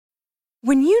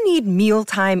When you need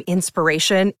mealtime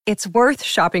inspiration, it's worth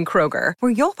shopping Kroger,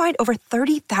 where you'll find over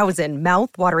 30,000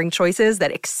 mouth-watering choices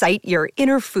that excite your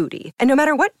inner foodie. And no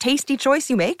matter what tasty choice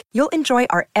you make, you'll enjoy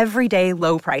our everyday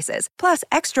low prices, plus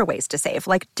extra ways to save,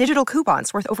 like digital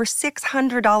coupons worth over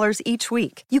 $600 each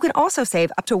week. You can also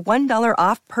save up to $1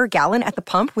 off per gallon at the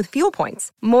pump with fuel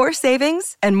points. More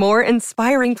savings and more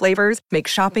inspiring flavors make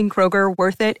shopping Kroger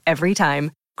worth it every time.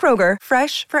 Kroger,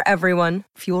 fresh for everyone.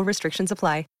 Fuel restrictions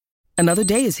apply. Another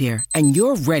day is here, and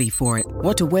you're ready for it.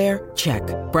 What to wear? Check.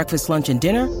 Breakfast, lunch, and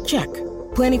dinner? Check.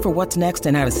 Planning for what's next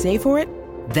and how to save for it?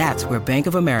 That's where Bank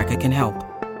of America can help.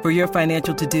 For your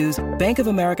financial to-dos, Bank of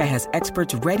America has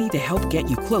experts ready to help get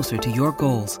you closer to your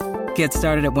goals. Get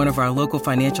started at one of our local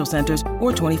financial centers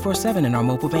or 24/7 in our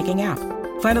mobile banking app.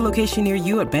 Find a location near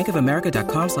you at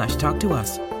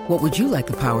bankofamerica.com/talktous. What would you like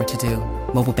the power to do?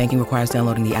 Mobile banking requires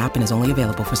downloading the app and is only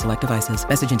available for select devices.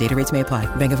 Message and data rates may apply.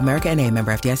 Bank of America N.A.,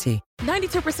 member FDIC.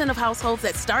 92% of households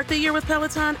that start the year with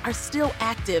Peloton are still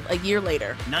active a year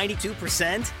later.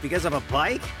 92% because of a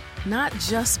bike? Not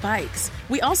just bikes.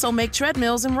 We also make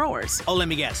treadmills and rowers. Oh, let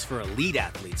me guess, for elite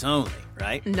athletes only,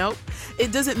 right? Nope.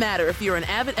 It doesn't matter if you're an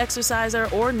avid exerciser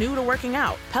or new to working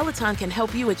out. Peloton can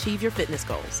help you achieve your fitness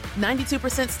goals.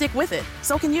 92% stick with it.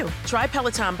 So can you. Try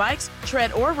Peloton bikes,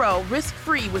 tread, or row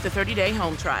risk-free with a 30-day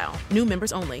home trial. New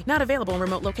members only. Not available in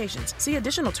remote locations. See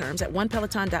additional terms at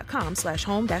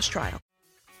onepeloton.com/home-trial.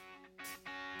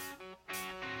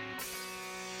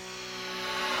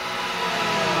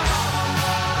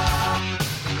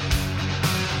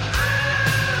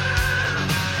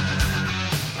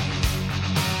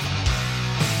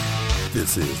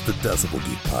 This is the Decibel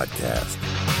Geek Podcast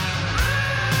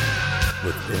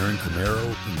with Aaron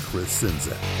Camaro and Chris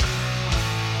Czynszak.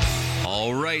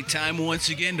 All right, time once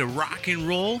again to rock and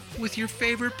roll with your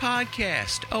favorite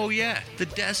podcast. Oh yeah, the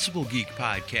Decibel Geek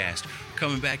Podcast.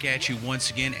 Coming back at you once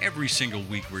again every single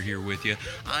week. We're here with you.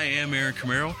 I am Aaron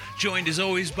Camaro, joined as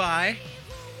always by...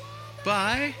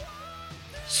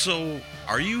 So,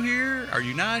 are you here? Are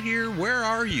you not here? Where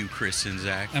are you, Chris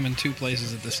Czynszak? I'm in two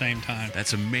places at the same time.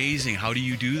 That's amazing. How do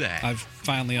you do that? I've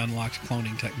finally unlocked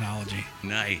cloning technology.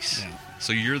 Nice. Yeah.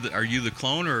 So are you the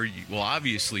clone, or well,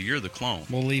 obviously you're the clone.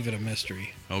 We'll leave it a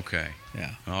mystery. Okay.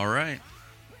 Yeah. All right.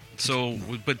 So,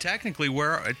 but technically,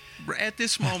 where at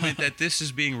this moment that this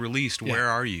is being released, where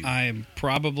are you? I'm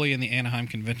probably in the Anaheim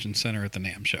Convention Center at the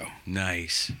NAMM show.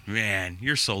 Nice, man.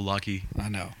 You're so lucky. I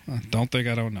know. Don't think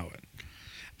I don't know it.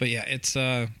 But yeah, it's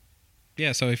So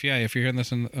if you're hearing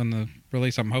this on the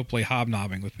release, I'm hopefully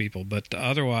hobnobbing with people. But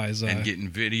otherwise, and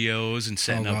getting videos and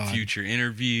setting up future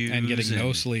interviews and getting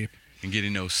no sleep. And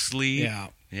getting no sleep.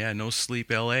 Yeah, no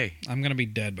sleep, L.A. I'm gonna be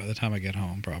dead by the time I get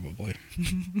home, probably.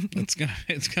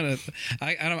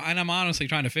 I'm honestly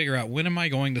trying to figure out, when am I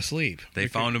going to sleep? They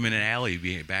found him in an alley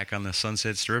back on the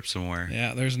Sunset Strip somewhere.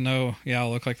 Yeah,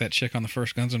 I'll look like that chick on the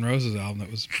first Guns N' Roses album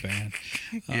that was banned.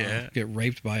 Yeah. Get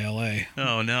raped by L.A.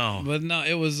 Oh, no. But no,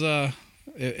 it was,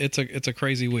 it's a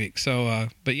crazy week. So,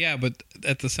 but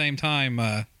at the same time,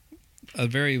 a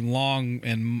very long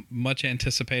and much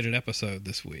anticipated episode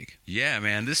this week. Yeah,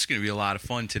 man, this is going to be a lot of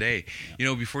fun today. You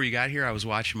know, before you got here, I was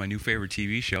watching my new favorite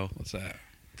TV show. What's that?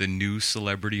 The new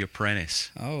Celebrity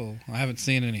Apprentice. Oh, I haven't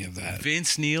seen any of that.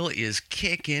 Vince Neil is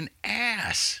kicking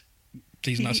ass.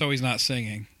 He's not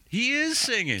singing. He is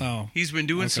singing. Oh, he's been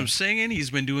doing some singing. He's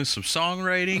been doing some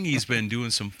songwriting. He's been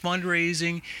doing some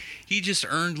fundraising. He just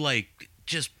earned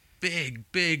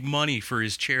big money for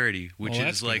his charity, which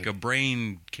is like a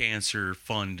brain cancer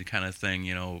fund kind of thing,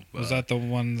 you know. Was that the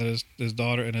one that is his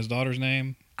daughter's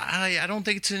name? I don't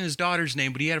think it's in his daughter's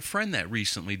name, but he had a friend that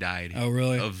recently died. Oh,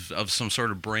 really? Of some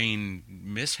sort of brain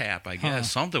mishap, I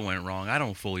guess. Something went wrong. I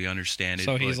don't fully understand it.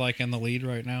 So he's like in the lead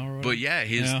right now, or what? But yeah,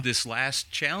 this last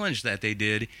challenge that they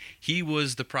did, he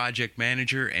was the project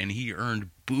manager, and he earned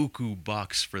buku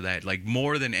bucks for that, like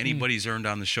more than anybody's earned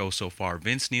on the show so far.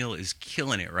 Vince Neil is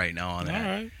killing it right now on that.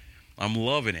 All right. I'm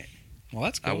loving it. Well,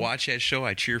 that's cool. I watch that show.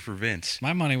 I cheer for Vince.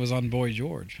 My money was on Boy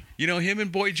George. You know, him and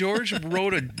Boy George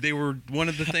one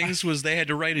of the things was they had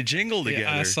to write a jingle together.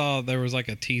 Yeah, I saw there was like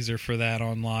a teaser for that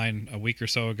online a week or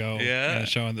so ago. Yeah.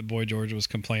 Showing that Boy George was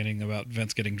complaining about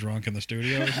Vince getting drunk in the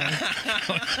studio or something.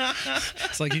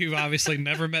 It's like, you've obviously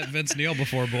never met Vince Neil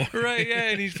before, boy. Right, yeah,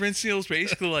 and Vince Neil's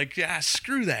basically like, yeah,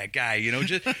 screw that guy. You know,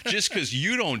 just because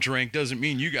you don't drink doesn't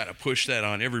mean you got to push that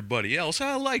on everybody else.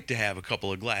 I like to have a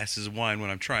couple of glasses of wine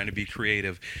when I'm trying to be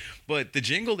creative. But the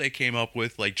jingle they came up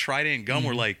with, like Trident Gum,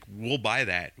 were like, we'll buy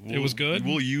that. It was good?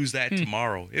 We'll use that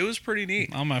tomorrow. It was pretty neat.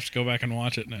 I'm going to have to go back and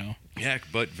watch it now. Yeah,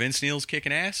 but Vince Neil's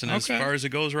kicking ass, and as far as it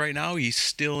goes right now, he's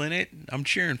still in it. I'm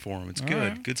cheering for him. It's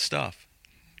good. Right. Good stuff.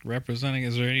 representing.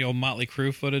 Is there any old Motley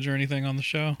Crue footage or anything on the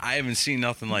show? I haven't seen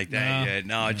nothing like that No. yet.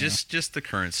 No, Yeah. just the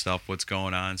current stuff, what's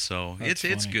going on. So That's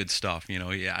it's funny. good stuff.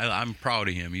 I'm proud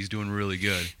of him. He's doing really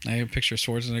good. I have a picture of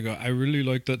Schwarzenegger go, I really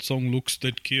like that song Looks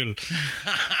That Kill.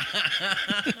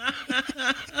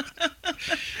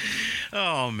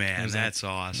 Oh man, Was that's It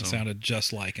awesome. sounded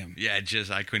just like him. Yeah,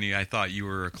 I couldn't. I thought you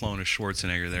were a clone of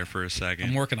Schwarzenegger there for a second.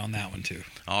 I'm working on that one too.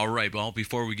 All right, well,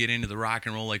 before we get into the rock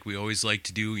and roll like we always like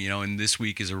to do, and this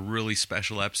week is a really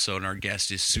special episode and our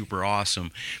guest is super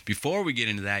awesome. Before we get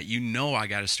into that, I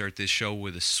got to start this show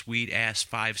with a sweet-ass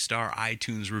 5-star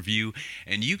iTunes review,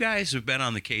 and you guys have been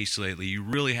on the case lately. You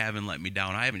really haven't let me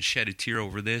down. I haven't shed a tear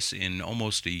over this in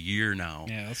almost a year now.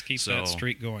 Yeah, let's keep that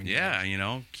streak going. Yeah,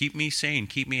 keep me sane,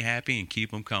 keep me happy, and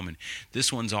keep them coming.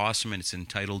 This one's awesome, and it's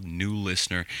entitled New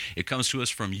Listener. It comes to us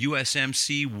from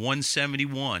USMC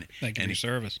 171. Thank you for your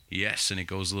service. Yes, and it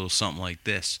goes a little something like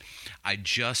this. I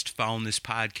just found this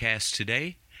podcast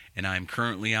today, and I'm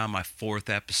currently on my 4th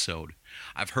episode.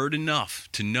 I've heard enough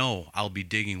to know I'll be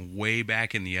digging way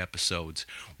back in the episodes.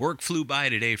 Work flew by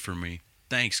today for me.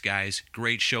 Thanks, guys.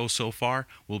 Great show so far.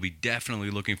 We'll be definitely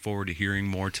looking forward to hearing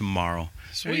more tomorrow.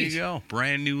 There Sweet. you go.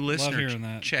 Brand new listener. hearing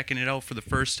that. Checking it out for the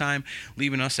first time,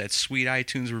 leaving us that sweet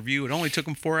iTunes review. It only took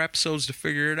them 4 episodes to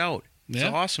figure it out. It's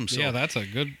Yeah. awesome. So Yeah, that's a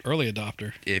good early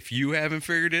adopter. if you haven't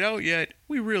figured it out yet,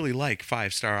 we really like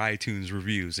 5-star iTunes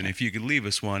reviews. And if you could leave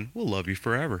us one, we'll love you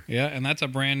forever. Yeah, and that's a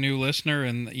brand new listener.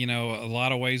 And, a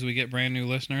lot of ways we get brand new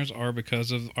listeners are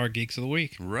because of our Geeks of the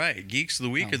Week. Right. Geeks of the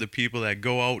Week are the people that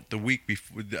go out the week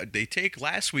before. They take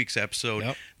last week's episode.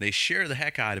 Yep. They share the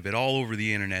heck out of it all over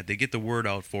the internet. They get the word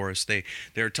out for us.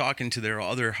 They're talking to their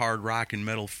other hard rock and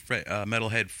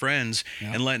metalhead friends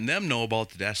Yep. and letting them know about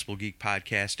the Decibel Geek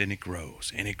podcast. And it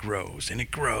grows and it grows and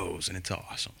it grows. And it's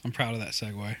awesome. I'm proud of that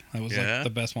segue. That was Yeah? like the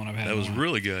best one I've had. That in a was while.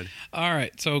 really good. All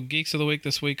right, so Geeks of the Week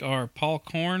this week are Paul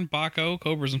Korn, Baco,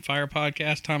 Cobras and Fire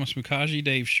Podcast, Thomas Mukaji,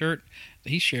 Dave Shirt.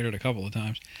 He shared it a couple of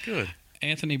times. Good.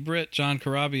 Anthony Britt, John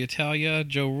Carabi Italia,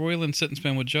 Joe Royland, Sit and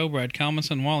Spin with Joe, Brad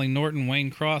Calmanson, Wally Norton,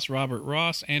 Wayne Cross, Robert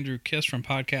Ross, Andrew Kiss from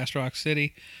Podcast Rock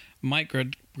City, Mike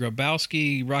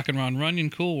Grabowski, Rock and Ron Runyon,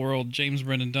 Cool World, James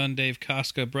Brendan Dunn, Dave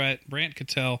Koska, Brant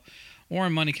Cattell,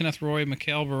 Warren Money, Kenneth Roy,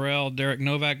 Mikhail Burrell, Derek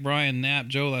Novak, Brian Knapp,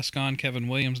 Joe Lascon, Kevin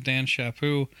Williams, Dan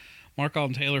Chaput, Mark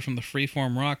Alden Taylor from the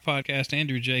Freeform Rock Podcast,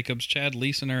 Andrew Jacobs, Chad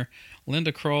Leesener,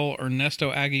 Linda Kroll,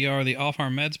 Ernesto Aguiar, the Off Our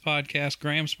Meds Podcast,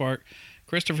 Graham Spark,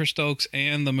 Christopher Stokes,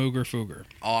 and the Mooger Fooger.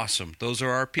 Awesome. Those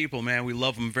are our people, man. We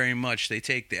love them very much. They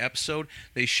take the episode,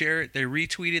 they share it, they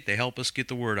retweet it, they help us get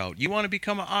the word out. You want to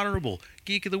become an honorable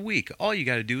Geek of the Week? All you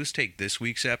got to do is take this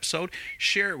week's episode,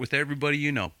 share it with everybody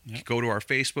you know. Yep. Go to our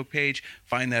Facebook page,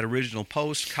 find that original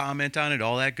post, comment on it,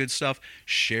 all that good stuff.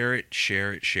 Share it,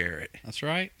 share it, share it. That's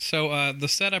right. So the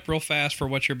setup real fast for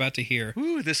what you're about to hear.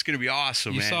 Ooh, this is going to be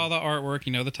awesome, You man. saw the artwork,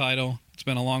 you know the title. It's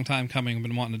been a long time coming. I've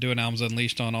been wanting to do an Albums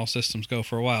Unleashed on All Systems Go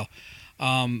for a while.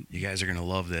 You guys are going to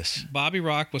love this. Bobby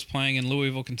Rock was playing in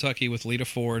Louisville, Kentucky with Lita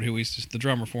Ford, who he's just the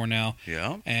drummer for now.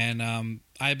 Yeah. And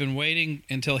I've been waiting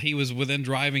until he was within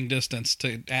driving distance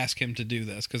to ask him to do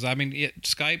this. Because,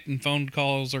 Skype and phone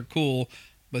calls are cool,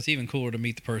 but it's even cooler to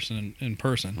meet the person in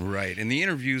person. Right. And the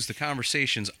interviews, the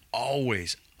conversations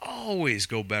always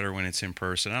go better when it's in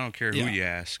person. I don't care who Yeah. you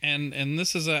ask. And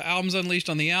this is Albums Unleashed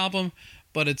on the album,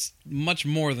 but it's much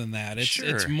more than that. It's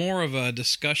Sure. more of a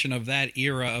discussion of that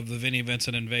era of the Vinnie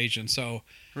Vincent invasion. So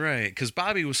Right, because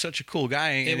Bobby was such a cool guy,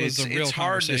 and It was a real it's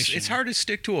hard to conversation. it's hard to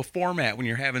stick to a format when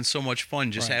you're having so much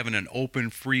fun, just Right. having an open,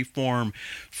 free form,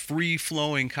 free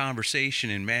flowing conversation.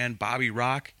 And man, Bobby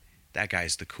Rock, that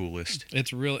guy's the coolest.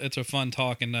 it's a fun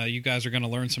talk, and you guys are going to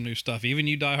learn some new stuff. Even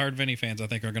you diehard Vinnie fans, I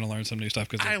think, are going to learn some new stuff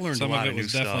because I learned some a lot of of it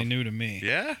was new definitely stuff. new to me.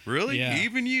 Yeah, really? Yeah.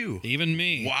 Even you? Even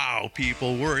me. Wow,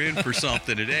 people, we're in for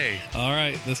something today. All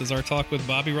right, this is our talk with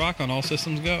Bobby Rock on All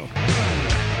Systems Go.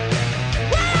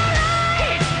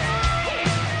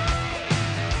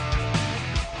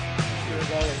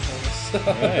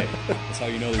 Right. That's how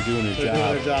you know they're doing their They're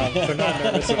job. doing their job. They're not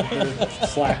nervous. They're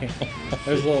slacking.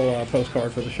 There's a little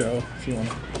postcard for the show if you want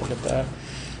to look at that.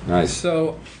 Nice.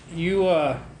 So you,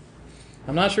 I'm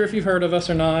not sure if you've heard of us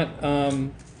or not.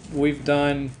 We've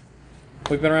been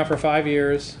around for 5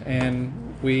 years,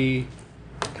 and we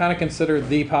kind of consider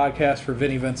the podcast for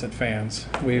Vinnie Vincent fans.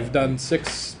 We've done 6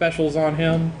 specials on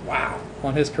him. Wow.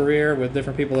 On his career with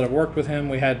different people that have worked with him.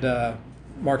 We had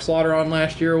Mark Slaughter on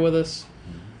last year with us,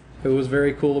 who was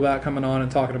very cool about coming on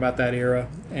and talking about that era.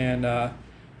 And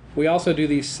we also do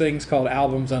these things called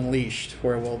Albums Unleashed,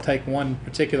 where we'll take one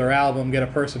particular album, get a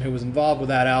person who was involved with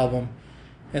that album,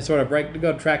 and sort of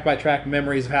go track by track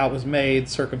memories of how it was made,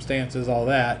 circumstances, all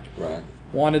that. Right.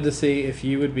 wanted to see if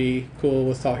you would be cool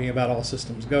with talking about All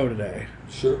Systems Go today.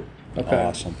 Sure. Okay.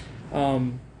 Awesome.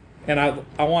 And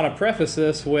I want to preface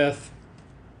this with,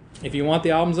 if you want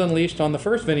the albums unleashed on the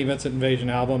first Vinnie Vincent Invasion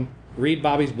album, read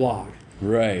Bobby's blog.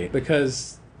 Right.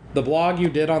 Because the blog you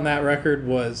did on that record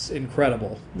was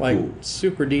incredible. Like,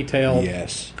 super detailed.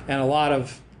 Yes. And a lot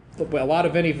of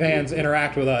Vinnie fans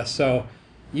interact with us, so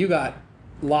you got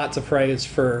lots of praise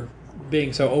for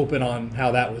being so open on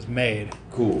how that was made.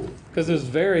 Cool. Because it was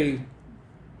very,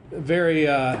 very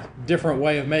different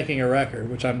way of making a record,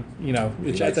 which I'm, You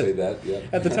might say that, yeah.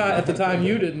 At the time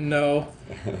you didn't know,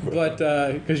 but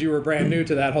because you were brand new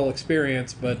to that whole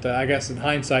experience. But I guess in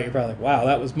hindsight, you're probably like, wow,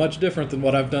 that was much different than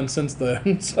what I've done since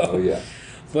then. So, oh yeah.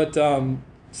 But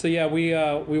so yeah,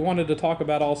 we wanted to talk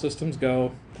about All Systems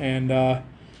Go, and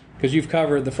because you've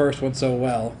covered the first one so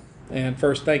well. And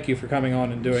first, thank you for coming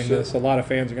on and doing this. A lot of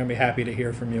fans are going to be happy to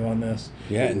hear from you on this.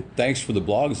 Yeah, and thanks for the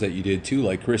blogs that you did too.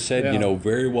 Like Chris said,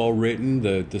 very well written.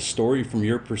 The story from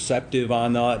your perspective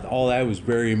on all that was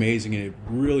very amazing, and it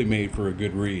really made for a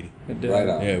good read. It did. Right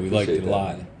on. Yeah, we liked it a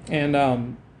lot.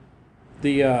 And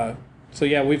so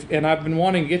yeah, I've been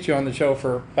wanting to get you on the show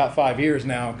for about 5 years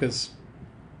now, because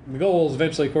the goal is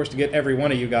eventually, of course, to get every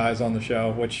one of you guys on the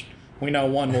show, which we know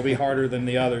one will be harder than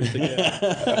the others to get.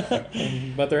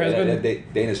 But there has been...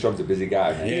 Dana Strum's a busy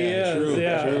guy, man. He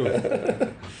is,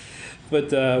 true.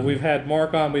 But we've had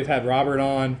Mark on, we've had Robert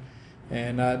on,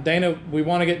 and Dana, we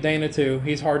want to get Dana too.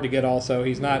 He's hard to get also.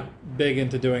 He's not big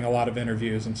into doing a lot of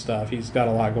interviews and stuff. He's got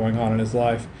a lot going on in his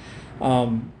life.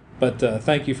 But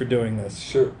thank you for doing this.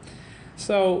 Sure.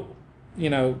 So,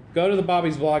 go to the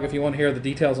Bobby's blog if you want to hear the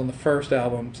details on the first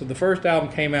album. So the first album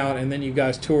came out, and then you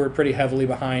guys toured pretty heavily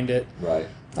behind it. Right.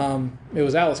 It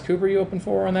was Alice Cooper you opened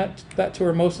for on that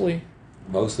tour mostly?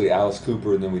 Mostly Alice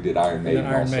Cooper, and then we did Iron Maiden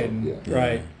also. Yeah.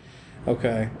 Right.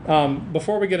 Okay.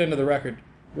 Before we get into the record,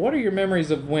 what are your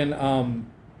memories of when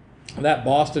that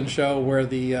Boston show where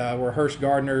where Hirsch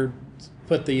Gardner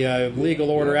put the legal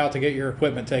order out to get your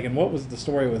equipment taken? What was the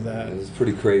story with that? It was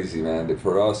pretty crazy, man.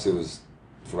 For us, it was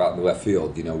from out in the left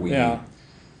field. I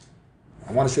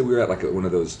want to say we were at like one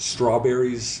of those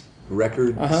Strawberries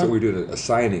record. So we were doing a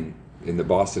signing in the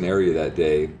Boston area that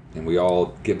day, and we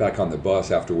all get back on the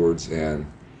bus afterwards, and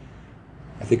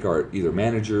I think our either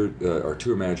manager or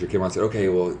tour manager came on and said, okay,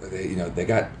 well, they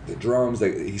got the drums.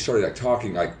 He started like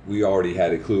talking like we already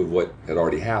had a clue of what had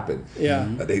already happened. Yeah.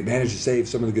 They managed to save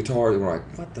some of the guitars, and we're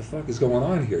like, what the fuck is going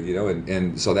on here?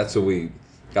 And so that's when we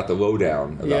got the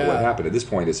lowdown about what happened. At this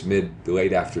point, it's mid to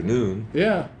late afternoon.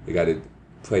 Yeah. We got to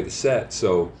play the set,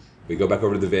 so we go back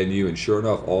over to the venue, and sure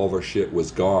enough, all of our shit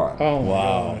was gone. Oh,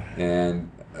 wow.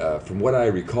 And from what I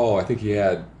recall, I think he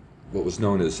had what was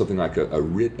known as something like a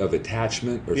writ of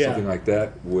attachment or something like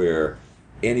that, where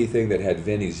anything that had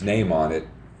Vinny's name on it,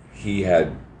 he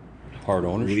had hard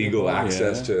ownership, legal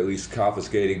access to at least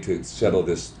confiscating to settle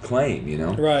this claim,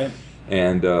 Right.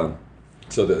 And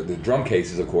so the drum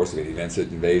cases, of course, the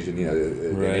Vincent Invasion,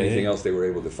 and anything else they were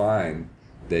able to find,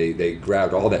 they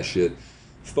grabbed all that shit.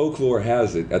 Folklore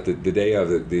has it, at the day of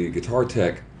it, the guitar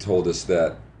tech told us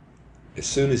that as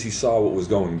soon as he saw what was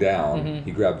going down,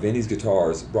 he grabbed Vinny's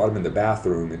guitars, brought them in the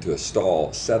bathroom into a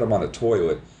stall, set them on a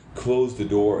toilet, closed the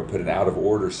door, and put an out of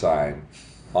order sign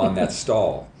on that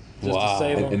stall. Just to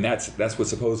save them. And that's what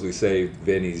supposedly saved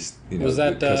Vinny's, was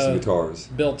that, custom guitars.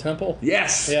 Bill Temple?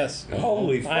 Yes.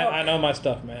 Holy fuck. I know my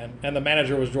stuff, man. And the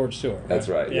manager was George Stewart. Right? That's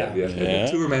right. Yeah. And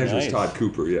the tour manager was Todd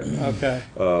Cooper. Yeah. Okay.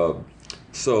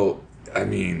 So, I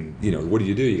mean, what do?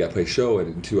 You got to play a show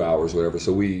in 2 hours, whatever.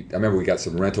 So I remember we got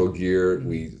some rental gear.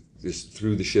 We just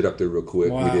threw the shit up there real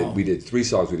quick. Wow. We did 3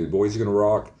 songs. We did Boys Are Gonna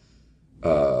Rock,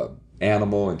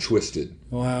 Animal, and Twisted.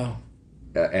 Wow.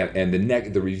 And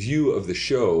the review of the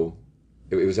show,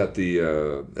 it was at the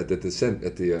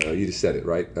you just said it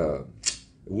right,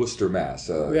 Worcester, Mass.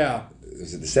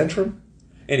 Was it the Centrum?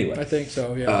 Anyway, I think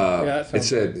so. Yeah. It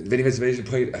said Vinnie Vincent Invasion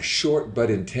played a short but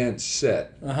intense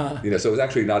set. So it was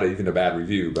actually not even a bad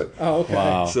review, but okay.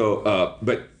 Wow. So,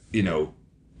 but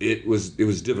it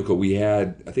was difficult. We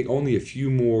had, I think, only a few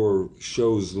more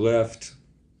shows left.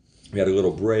 We had a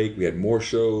little break. We had more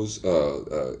shows,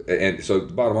 and so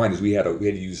the bottom line is we had to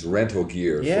use rental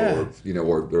gear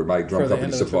for, or my drum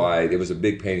company supplied. It was a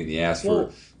big pain in the ass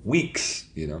for weeks,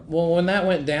 Well, when that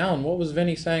went down, what was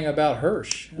Vinny saying about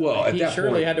Hirsch? Well, at he that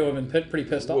surely point, had to have been pretty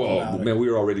pissed off about it. Man,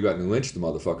 we were already going to lynch the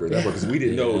motherfucker at that point because we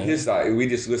didn't know his side. We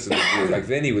just listened to like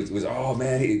Vinny was oh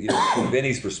man, from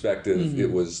Vinny's perspective,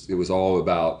 it was all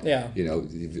about he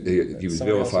was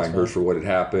vilifying Hirsch for what had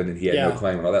happened, and he had no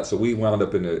claim and all that. So we wound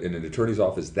up in an attorney's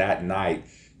office that night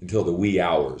until the wee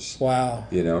hours. Wow.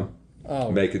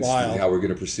 make it how we're going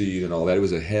to proceed and all that. It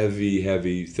was a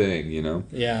heavy thing, you know.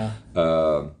 Yeah.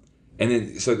 And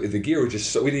then so the gear was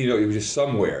just we didn't know it was just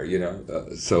somewhere, you know.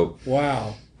 So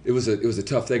wow. It was a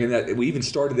tough thing, and that we even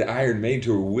started the Iron Maiden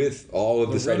tour with all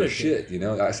of this other shit. You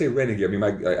know, I say renegade. I mean,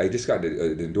 I just got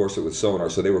an endorsement with Sonar,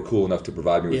 so they were cool enough to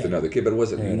provide me with another kit, but it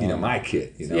wasn't my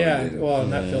kit. You know,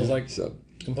 and that feels like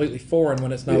completely foreign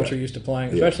when it's not what you're used to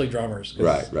playing, especially drummers.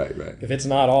 Right. If it's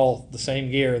not all the same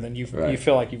gear, then you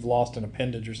feel like you've lost an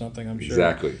appendage or something. I'm sure.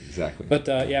 Exactly. But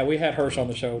we had Hirsch on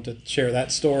the show to share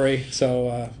that story,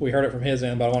 so we heard it from his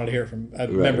end, but I wanted to hear it from a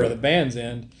member of the band's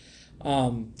end.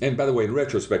 And by the way, in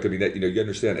retrospect, I mean that you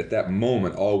understand at that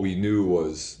moment all we knew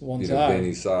was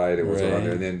Vinny's side and what's around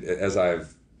there, and then as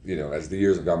as the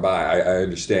years have gone by, I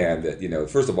understand that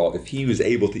first of all, if he was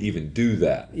able to even do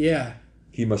that,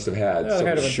 he must have had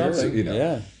something.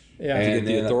 to get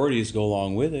the authorities to go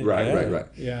along with it. Right.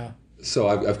 Yeah. So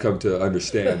I've come to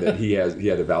understand that he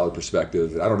had a valid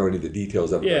perspective. I don't know any of the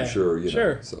details of it, but I'm sure.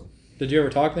 Sure. So did you ever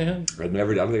talk to him? I don't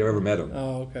think I've ever met him.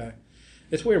 Oh, okay.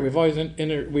 It's weird. We've always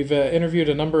interviewed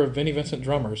a number of Vinnie Vincent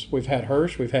drummers. We've had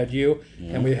Hirsch, we've had you,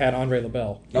 and we've had Andre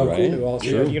LaBelle. Oh, cool. Who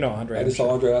also, you know Andre. I just saw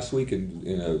Andre last week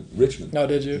in Richmond. Oh,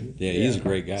 did you? Yeah, he's a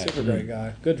great guy. Super great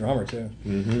guy. Good drummer too.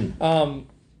 Mm-hmm.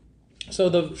 So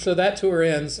that tour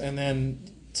ends, and then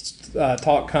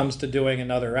talk comes to doing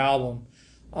another album.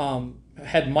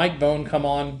 Had Mike Bone come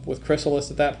on with Chrysalis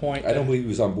at that point? I don't believe he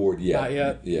was on board yet. Not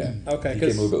yet? Yeah. Okay. He came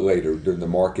a little bit later during the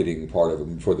marketing part of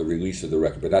it for the release of the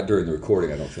record, but not during the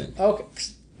recording, I don't think. Okay.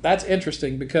 That's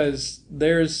interesting because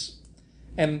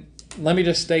and let me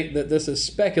just state that this is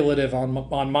speculative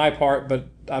on my part, but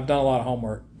I've done a lot of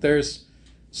homework. There's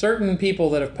certain people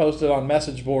that have posted on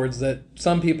message boards that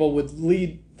some people would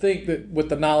think that with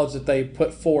the knowledge that they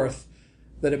put forth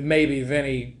that it may be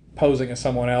Vinny posing as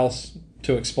someone else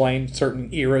to explain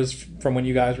certain eras from when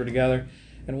you guys were together.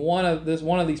 And one of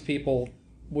these people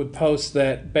would post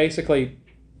that basically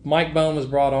Mike Bone was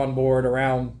brought on board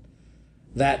around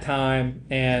that time,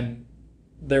 and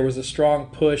there was a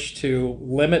strong push to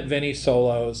limit Vinny's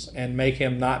solos and make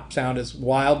him not sound as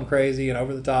wild and crazy and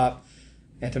over the top,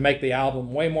 and to make the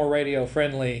album way more radio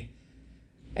friendly.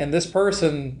 And this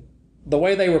person, the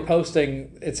way they were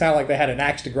posting, it sounded like they had an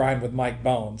axe to grind with Mike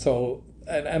Bone. So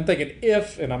and I'm thinking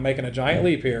and I'm making a giant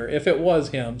leap here, if it was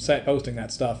him posting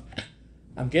that stuff,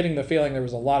 I'm getting the feeling there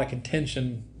was a lot of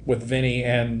contention with Vinny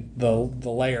and the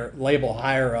label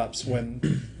higher-ups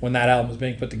when that album was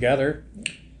being put together.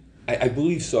 I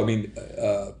believe so. I mean,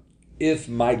 if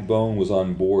Mike Bone was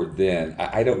on board then,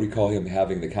 I don't recall him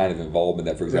having the kind of involvement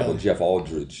that, for example, Jeff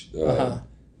Aldridge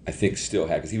I think still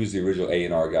had, because he was the original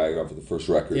A&R guy for the first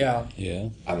record. Yeah.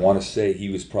 I want to say he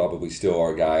was probably still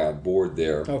our guy on board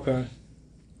there. Okay.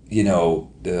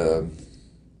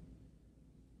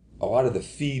 A lot of the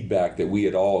feedback that we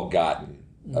had all gotten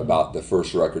about the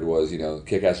first record was,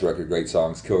 kick-ass record, great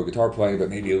songs, killer guitar playing, but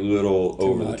maybe a little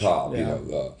over the top.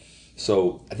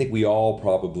 So I think we all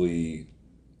probably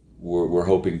were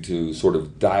hoping to sort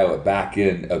of dial it back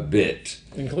in a bit.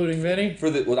 Including Vinny?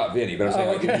 Not Vinny, but I'm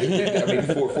saying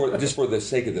for just for the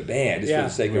sake of the band, just for the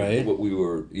sake of what we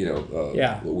were,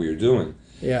 what we were doing.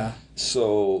 Yeah.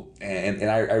 So, and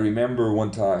I remember one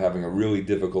time having a really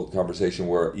difficult conversation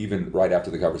where even right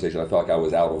after the conversation, I felt like I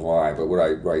was out of line. But what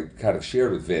I kind of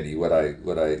shared with Vinny, what I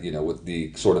with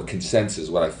the sort of consensus,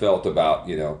 what I felt about,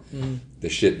 the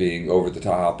shit being over the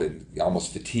top and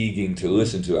almost fatiguing to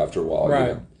listen to after a while.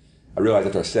 Right. I realized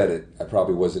after I said it, I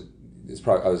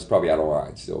was probably out of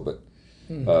line still. But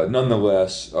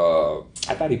nonetheless,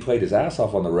 I thought he played his ass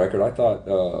off on the record. I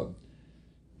thought.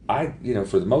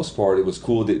 For the most part, it was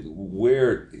cool that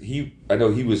I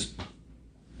know he was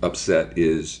upset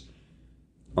is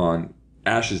on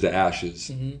Ashes to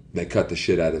Ashes. Mm-hmm. They cut the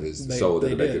shit out of his solo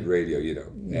to make it radio,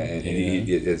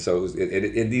 and so it was,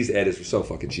 and these edits were so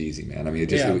fucking cheesy, man. I mean,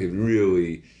 it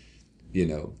really,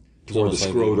 tore the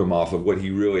scrotum off of what he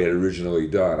really had originally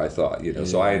done. I thought,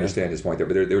 so I understand his point there,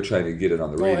 but they were trying to get it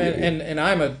on the radio. And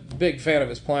I'm a big fan of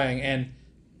his playing, and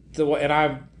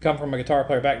I come from a guitar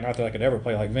player back, not that I could ever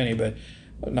play like Vinny, but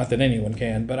not that anyone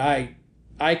can, but I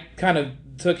kind of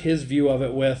took his view of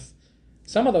it with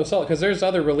some of those solos, because there's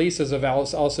other releases of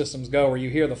All Systems Go where you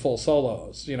hear the full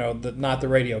solos, not the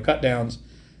radio cut downs.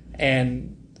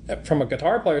 And from a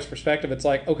guitar player's perspective, it's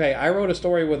like, okay, I wrote a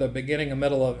story with a beginning, a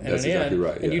middle, and an end,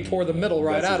 right, and you tore the middle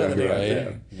right out of the damn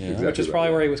thing, exactly which is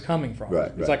probably where he was coming from.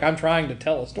 Right, it's like, I'm trying to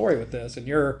tell a story with this, and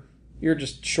you're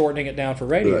just shortening it down for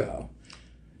radio. Right.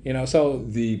 So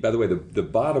by the way, the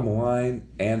bottom line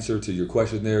answer to your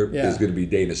question there is going to be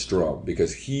Dana Strum,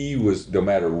 because he was, no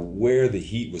matter where the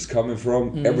heat was coming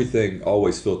from, everything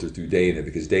always filtered through Dana,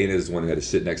 because Dana is the one who had to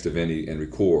sit next to Vinny and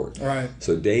record. Right.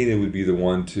 So Dana would be the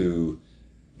one to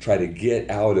try to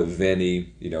get out of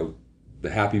Vinny,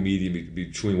 the happy medium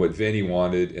between what Vinny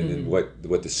wanted and then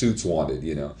what the suits wanted,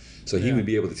 So he would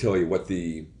be able to tell you what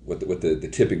the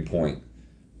tipping point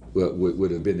would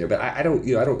have been there. But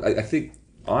I think.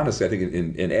 Honestly, I think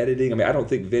in editing, I don't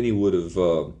think Vinny would have.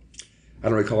 I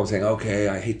don't recall him saying, "Okay,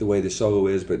 I hate the way the solo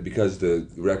is," but because the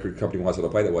record company wants it to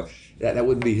play that way, that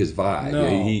wouldn't be his vibe.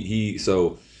 No.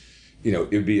 So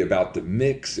it would be about the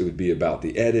mix, it would be about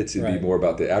the edits, it'd be more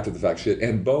about the after the fact shit.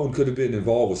 And Bone could have been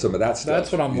involved with some of that stuff.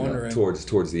 That's what I'm wondering.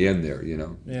 Towards the end there,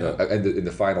 and in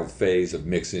the final phase of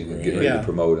mixing and getting ready to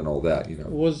promote and all that,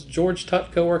 Was George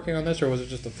Tutko working on this, or was it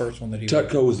just the first one that he?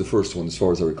 Tutko was the first one, as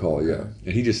far as I recall. Yeah,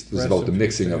 and he just was about the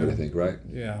mixing of it, I think, right?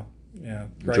 Yeah.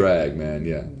 Great. Drag, man.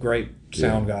 Yeah. Great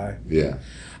sound guy. Yeah.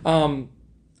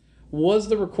 Was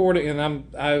the recording, and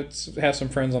I have some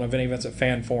friends on a Vinnie Vincent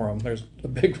fan forum. There's a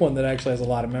big one that actually has a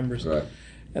lot of members. Right.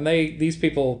 And these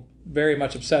people very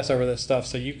much obsess over this stuff,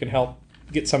 so you can help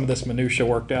get some of this minutia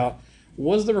worked out.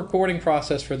 Was the recording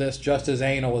process for this just as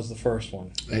anal as the first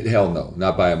one? Hell no,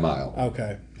 not by a mile.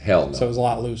 Okay. Hell no. So it was a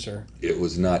lot looser. It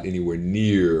was not anywhere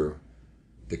near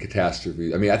the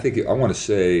catastrophe. I think I want to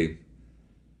say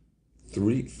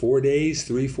 3-4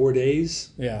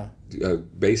 days. Yeah.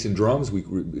 Bass and drums.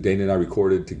 Dana and I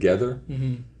recorded together,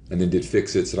 and then did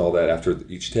fix-its and all that after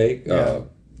each take. Yeah.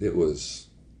 It was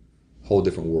a whole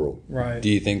different world. Right. Do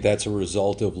you think that's a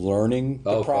result of learning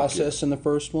the process in the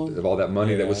first one? Of all that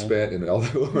money that was spent and all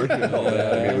the learning and all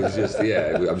that. It was just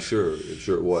I'm sure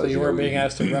it was. So you weren't being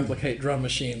asked to replicate drum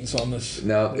machines on this.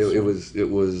 No, it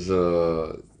was.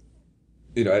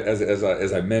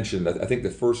 As I mentioned, I think the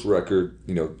first record,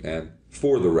 and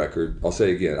for the record, I'll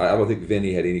say again, I don't think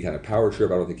Vinny had any kind of power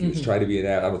trip. I don't think he was trying to be an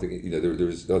ad. I don't think I don't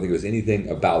think it was anything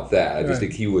about that. I just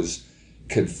think he was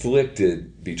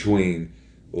conflicted between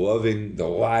loving the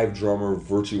live drummer,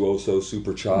 virtuoso,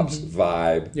 super chops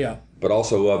vibe, but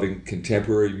also loving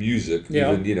contemporary music,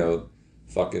 even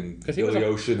fucking Billy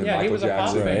Ocean and Michael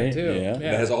Jackson. Fan too. Yeah.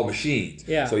 That has all machines.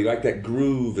 Yeah. So you like that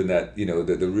groove and that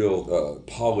the real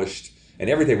polished. And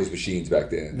everything was machines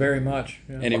back then. Very much.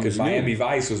 Yeah. And because Miami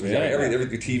Vice was machines.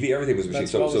 Every TV, everything was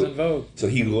machines. That's what was in vogue. So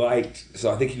he liked.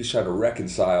 So I think he was trying to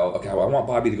reconcile. Okay, well, I want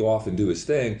Bobby to go off and do his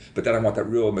thing, but then I want that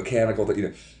real mechanical.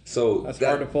 So that's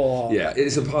hard to pull off. Yeah,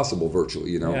 it's impossible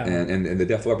virtually. And the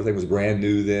Def Leppard thing was brand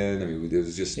new then. It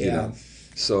was just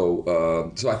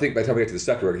So I think by the time we got to the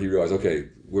second record, he realized, okay,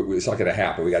 it's not going to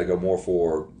happen. We got to go more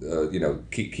for,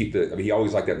 keep the. He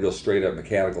always liked that real straight up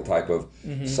mechanical type of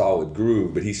solid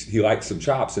groove, but he liked some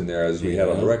chops in there, as we had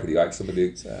on the record. He liked some of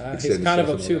the. He's kind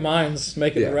of two minds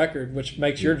making the record, which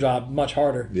makes your job much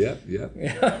harder. Yeah.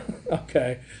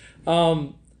 Okay.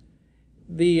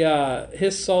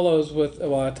 His solos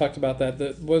I talked about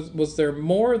that. Was there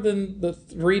more than the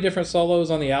 3 different solos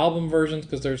on the album versions?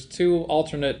 Because there's 2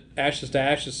 alternate Ashes to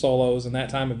Ashes solos in that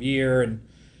time of year, and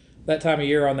that time of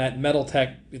year on that Metal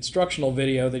Tech instructional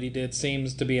video that he did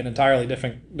seems to be an entirely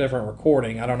different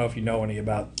recording. I don't know if you know any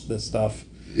about this stuff.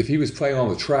 If he was playing on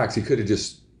the tracks, he could have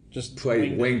just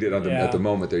winged it at the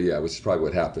moment there. Yeah, which is probably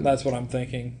what happened. That's what I'm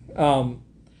thinking.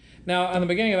 Now, on the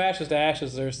beginning of Ashes to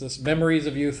Ashes, there's this Memories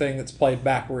of You thing that's played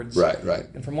backwards. Right.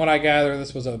 And from what I gather,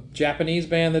 this was a Japanese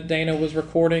band that Dana was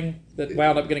recording that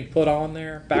wound up getting put on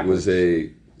there backwards.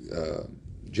 It was a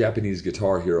Japanese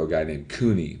guitar hero guy named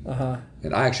Kuni.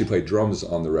 And I actually played drums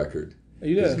on the record.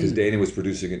 You did? Because Dana was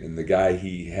producing it, and the guy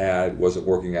he had wasn't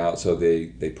working out, so they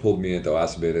pulled me in at the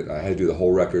last minute. I had to do the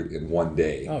whole record in one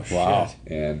day. Oh, shit.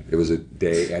 And it was a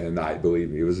day and a night, believe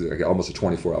me. It was almost a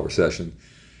 24-hour session.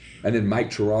 And then Mike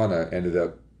Tirana ended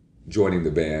up joining the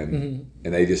band,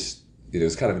 and they just, it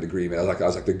was kind of an agreement. I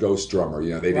was like the ghost drummer,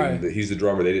 They didn't. He's the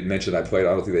drummer. They didn't mention I played. I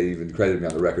don't think they even credited me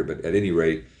on the record. But at any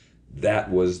rate,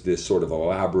 that was this sort of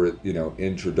elaborate,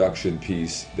 introduction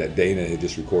piece that Dana had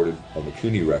just recorded on the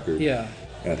Kuni record. Yeah.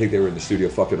 And I think they were in the studio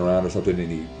fucking around or something,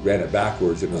 and he ran it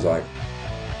backwards and was like.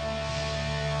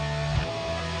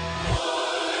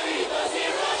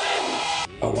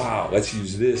 Oh wow! Let's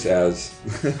use this as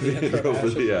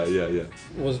yeah.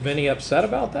 Was Vinny upset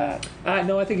about that?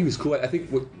 No, I think he was cool. I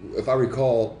think if I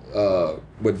recall,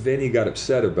 what Vinny got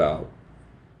upset about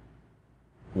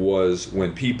was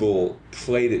when people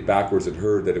played it backwards and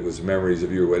heard that it was Memories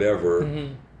of You or whatever.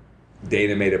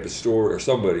 Dana made up a story, or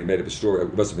somebody made up a story.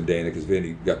 It must have been Dana, because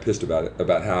Vinny got pissed about it,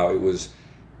 about how it was.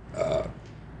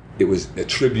 it was a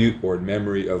tribute or in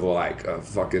memory of like a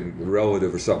fucking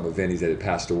relative or something of Vinny's that had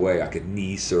passed away, like a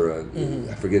niece or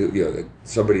I forget,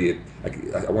 somebody.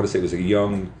 I want to say it was a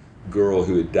young girl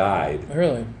who had died.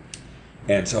 Really?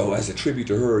 And so, as a tribute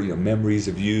to her, memories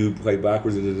of you played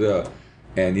backwards,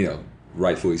 and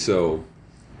rightfully so.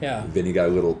 Yeah. Vinny got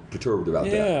a little perturbed about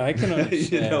that. Yeah, I can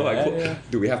understand.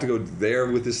 Do we have to go there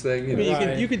with this thing?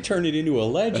 You could turn it into a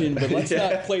legend, but let's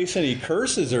not place any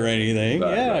curses or anything.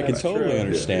 I can totally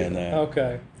understand that.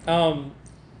 Okay.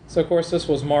 So of course this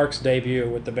was Mark's debut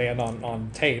with the band on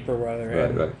tape or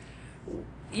whatever.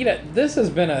 Right. This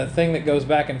has been a thing that goes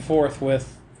back and forth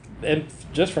with, and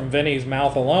just from Vinny's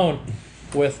mouth alone,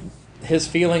 with his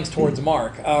feelings towards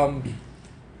Mark.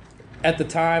 At the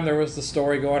time, there was the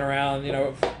story going around,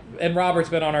 and Robert's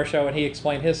been on our show, and he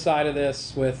explained his side of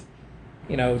this with,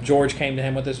 George came to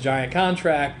him with this giant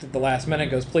contract at the last minute,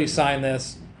 goes, please sign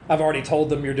this. I've already told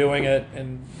them you're doing it.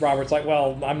 And Robert's like,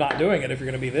 well, I'm not doing it if you're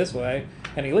going to be this way.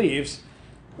 And he leaves,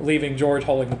 leaving George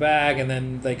holding the bag, and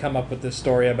then they come up with this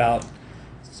story about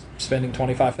spending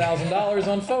 $25,000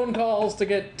 on phone calls to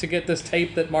get this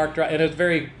tape that Mark and it's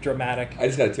very dramatic. I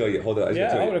just got to tell you, hold on.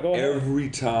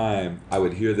 Every time I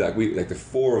would hear that, the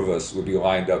four of us would be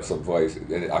lined up someplace,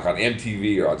 like on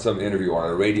MTV or on some interview or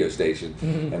on a radio station,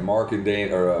 and Mark and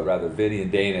Dana, or rather Vinny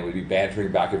and Dana, would be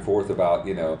bantering back and forth about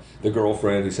the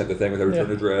girlfriend who sent the thing with her return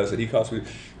address, and he cost me.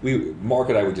 Mark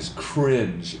and I would just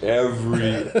cringe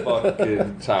every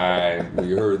fucking time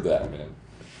we heard that, man.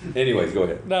 Anyways, go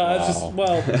ahead. No, it's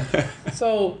just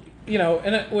so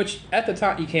which at the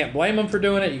time you can't blame them for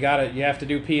doing it. You have to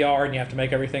do PR and you have to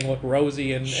make everything look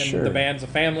rosy and the band's a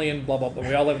family and blah blah blah.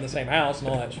 We all live in the same house and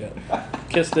all that shit.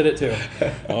 Kiss did it too.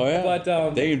 Oh yeah,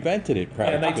 but they invented it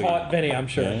practically. And they taught Vinny, I'm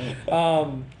sure. Yeah.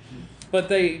 But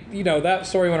they, that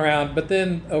story went around. But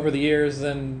then over the years,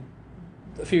 then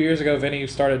a few years ago, Vinny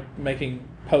started making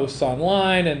posts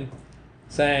online and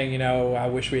saying, I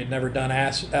wish we had never done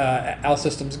All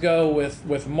Systems Go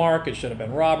with Mark. It should have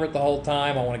been Robert the whole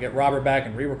time. I want to get Robert back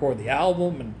and re-record the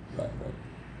album.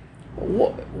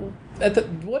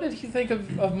 And what did he think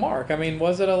of Mark? I mean,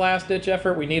 was it a last-ditch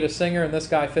effort? We need a singer, and this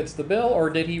guy fits the bill, or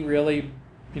did he really,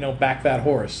 back that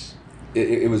horse?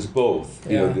 It was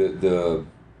both. Yeah.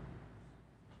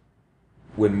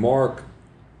 When Mark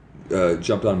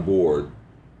jumped on board,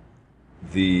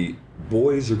 the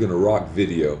Boys Are Gonna Rock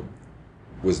video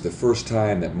was the first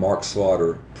time that Mark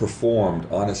Slaughter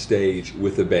performed on a stage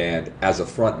with a band as a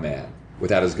frontman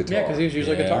without his guitar. Yeah, because he was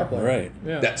usually a guitar player. Right.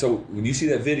 Yeah. So when you see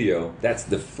that video, that's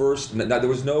the first. Now there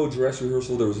was no dress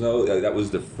rehearsal. There was no. That was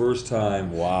the first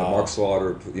time that Mark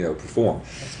Slaughter, performed.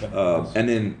 And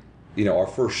then, our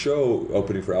first show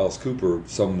opening for Alice Cooper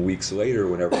some weeks later,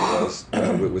 whenever it was,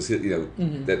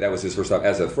 that was his first time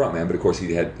as a frontman. But of course,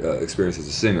 he had experience as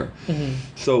a singer. Mm-hmm.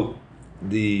 So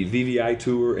the VVI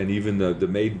tour and even the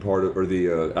maiden part of, or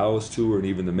the Alice tour and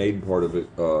even the maiden part of it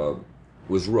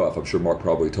was rough. I'm sure Mark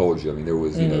probably told you. I mean, there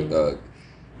was,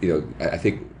 I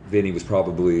think Vinny was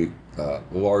probably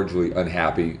largely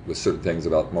unhappy with certain things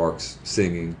about Mark's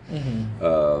singing,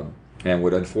 and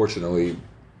would unfortunately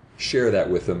share that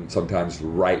with him sometimes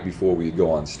right before we go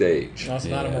on stage. That's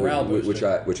not a morale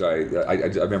booster. Which I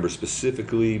remember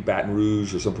specifically Baton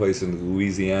Rouge or someplace in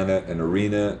Louisiana, an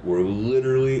arena. We're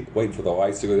literally waiting for the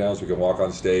lights to go down so we can walk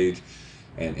on stage.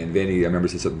 And Vinny, I remember,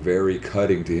 said something very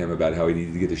cutting to him about how he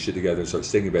needed to get his shit together and start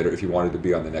singing better if he wanted to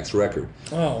be on the next record.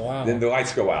 Oh, wow. Then the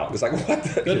lights go out. It's like, what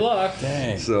the? Good luck.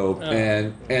 Dang. So,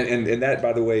 and that,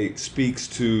 by the way, speaks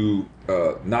to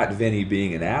not Vinny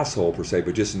being an asshole per se,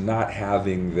 but just not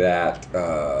having that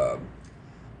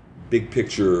big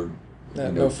picture,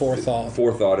 no forethought.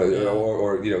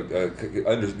 Or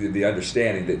the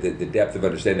understanding, the depth of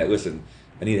understanding that, listen,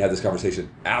 I need to have this conversation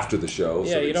after the show.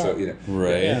 Yeah, you don't.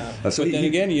 Right. Yeah. But then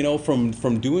again,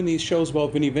 from doing these shows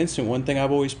about Vinnie Vincent, one thing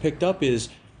I've always picked up is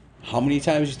how many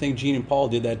times you think Gene and Paul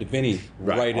did that to Vinny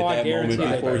right at that moment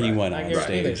before he went on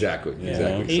stage. Exactly.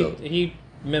 He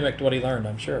mimicked what he learned,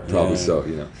 I'm sure. Probably so.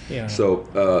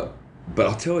 So, but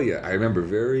I'll tell you, I remember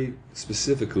very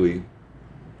specifically,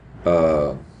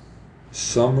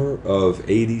 summer of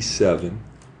 '87.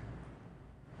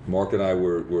 Mark and I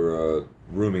were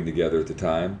rooming together at the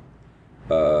time,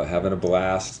 having a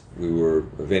blast.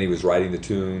 Vinny was writing the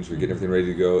tunes, we were getting everything ready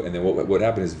to go, and then what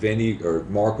happened is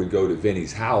Mark would go to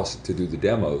Vinny's house to do the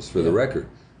demos for the record.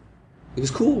 It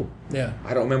was cool. Yeah.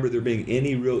 I don't remember there being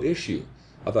any real issue.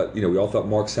 I thought, we all thought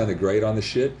Mark sounded great on the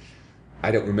shit.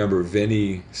 I don't remember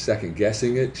Vinny second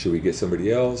guessing it. Should we get somebody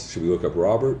else? Should we look up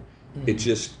Robert? I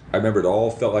remember it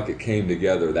all felt like it came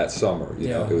together that summer.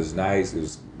 It was nice. It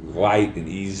was light and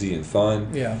easy and fun.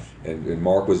 Yeah. And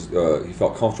Mark was he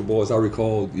felt comfortable, as I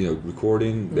recall,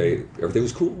 recording. Everything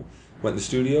was cool. Went in the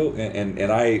studio,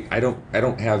 and I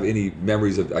don't have any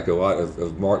memories of like a lot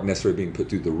of Mark necessarily being put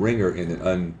through the ringer in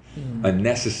an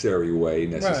unnecessary way,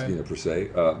 per se.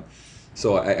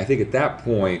 So I think at that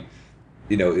point,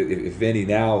 if Vinny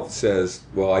now says,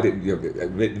 well, I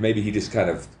didn't, maybe he just kind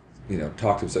of,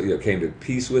 talked himself, came to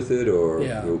peace with it or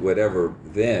whatever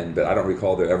then, but I don't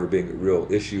recall there ever being a real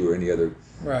issue or any other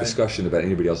discussion about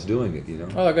anybody else doing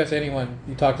it, Well, I guess anyone,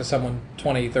 you talk to someone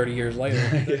 20, 30 years later,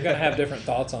 they're going to have different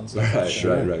thoughts on stuff. Right.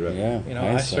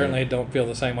 Yeah. I certainly don't feel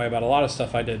the same way about a lot of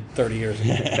stuff I did 30 years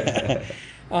ago.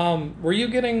 Were you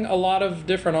getting a lot of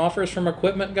different offers from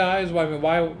equipment guys? I mean,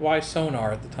 why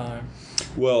Sonar at the time?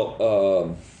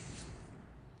 Well,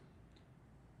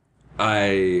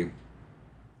 I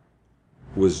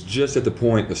was just at the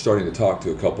point of starting to talk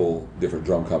to a couple different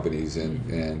drum companies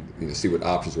and see what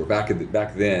options were. Back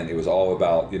then, it was all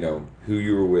about who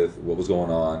you were with, what was going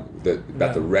on,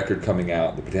 about the record coming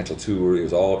out, the potential tour. It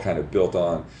was all kind of built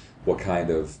on what kind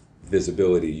of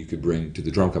visibility you could bring to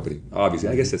the drum company. Obviously,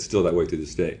 I guess that's still that way to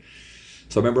this day.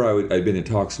 So I remember I'd been in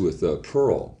talks with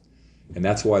Pearl. And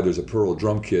that's why there's a Pearl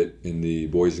drum kit in the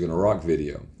Boys Are Gonna Rock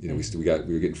video. We were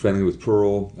getting friendly with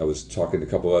Pearl. I was talking to a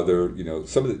couple other,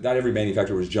 not every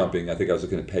manufacturer was jumping. I think I was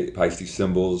looking at Paiste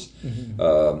cymbals,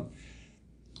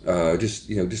 just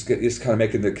kind of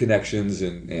making the connections.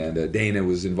 And Dana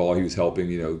was involved. He was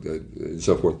helping, and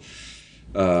so forth.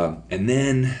 And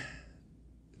then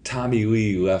Tommy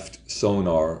Lee left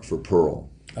Sonar for Pearl.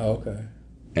 Oh, okay.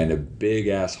 And a big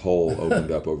ass hole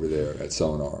opened up over there at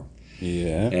Sonar.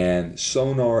 Yeah. And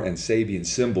Sonar and Sabian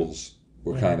cymbals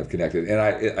were kind of connected. And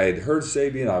I had heard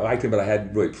Sabian, I liked him, but I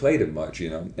hadn't really played him much,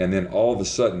 And then all of a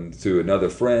sudden, through another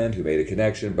friend who made a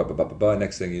connection,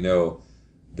 next thing you know,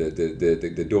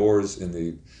 the doors in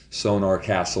the Sonar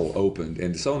castle opened.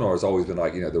 And Sonar has always been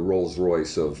like, the Rolls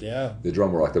Royce of the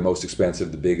drummer, like the most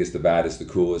expensive, the biggest, the baddest, the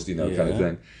coolest, kind of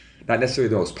thing. Not necessarily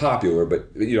the most popular, but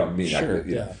you know what I mean.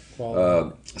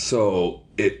 Sure. So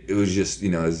it was just,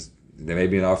 they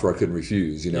made me an offer I couldn't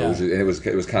refuse,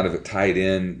 It was kind of tied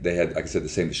in. They had, like I said, the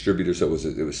same distributor, so it was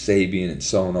Sabian and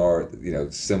Sonar,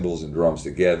 cymbals and drums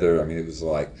together. I mean, it was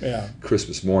like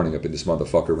Christmas morning up in this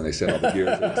motherfucker when they sent all the gear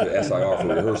to SIR for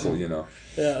rehearsal, Yeah,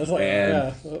 it was like,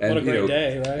 what a great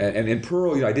day, right? And in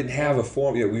Pearl, I didn't have a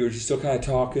form. We were just still kind of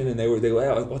talking, and they were,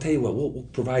 I'll tell you what, we'll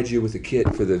provide you with a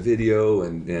kit for the video,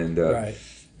 and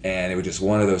it was just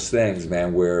one of those things,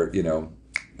 man, where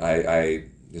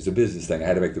it's a business thing. I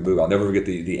had to make the move. I'll never forget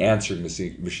the answering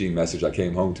machine message I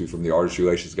came home to from the artist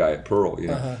relations guy at Pearl.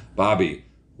 Bobby,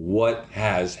 what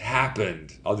has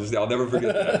happened? I'll never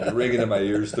forget that ringing in my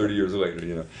ears 30 years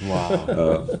later.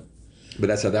 Wow. But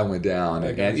that's how that went down.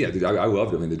 Dude, I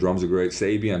loved it. I mean, the drums are great.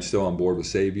 Sabian, I'm still on board with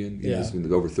Sabian. It's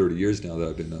been over 30 years now that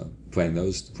I've been playing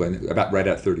about right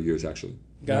at 30 years actually.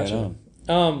 Gotcha.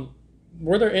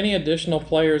 Were there any additional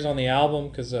players on the album?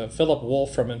 Because Philip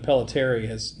Wolf from Impellitteri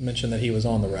has mentioned that he was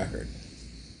on the record.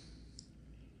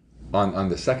 On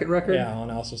the second record? Yeah,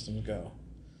 on All Systems Go.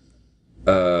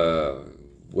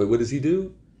 What does he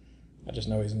do? I just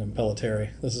know he's in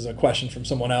Impellitteri. This is a question from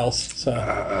someone else. So.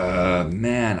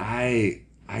 Man, I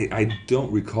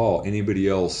don't recall anybody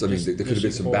else. I mean, there could have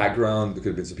been some background. There could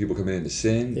have been some people coming in to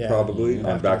sing, probably,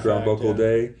 on background vocal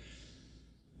day.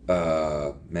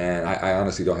 Man, I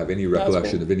honestly don't have any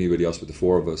recollection of anybody else but the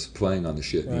four of us playing on the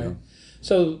shit,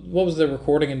 So what was the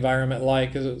recording environment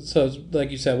like? So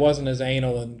like you said, it wasn't as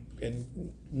anal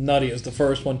and nutty as the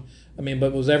first one. I mean,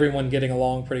 but was everyone getting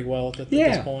along pretty well at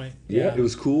this point? Yeah, it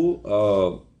was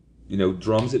cool.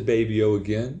 Drums at Baby O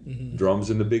again. Drums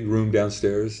in the big room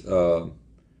downstairs. I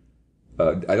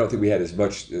don't think we had as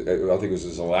much. I don't think it was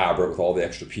as elaborate with all the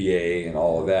extra PA and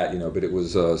all of that, but it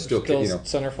was still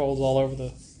centerfolds all over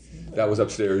the. That was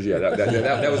upstairs, yeah.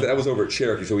 That was over at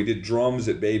Cherokee. So we did drums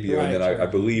at Baby O, and then I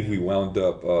believe we wound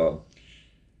up.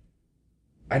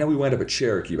 I know we wound up at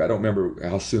Cherokee, but I don't remember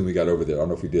how soon we got over there. I don't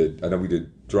know if we did. I know we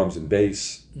did drums and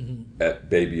bass at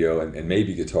Baby O, and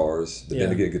maybe guitars. But then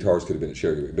again, guitars could have been at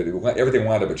Cherokee. But everything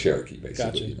wound up at Cherokee,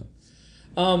 basically.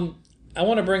 Gotcha. I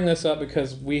want to bring this up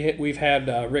because we've had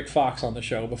Rick Fox on the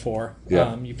show before.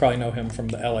 Yeah. You probably know him from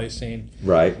the LA scene.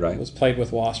 Right. Was played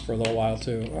with Wasp for a little while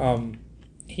too.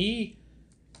 He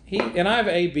and I've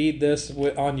A/B'd this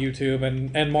on YouTube,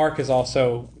 and Mark has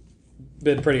also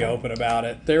been pretty open about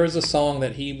it. There was a song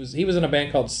that he was in a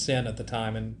band called Sin at the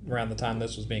time, and around the time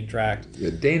this was being tracked.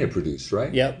 Yeah, Dana produced,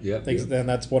 right? Yep. And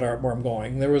that's where I'm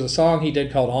going. There was a song he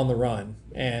did called On the Run,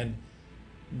 and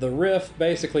the riff,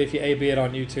 basically, if you A/B it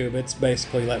on YouTube, it's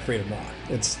basically Let Freedom Rock.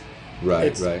 It's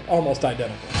almost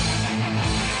identical.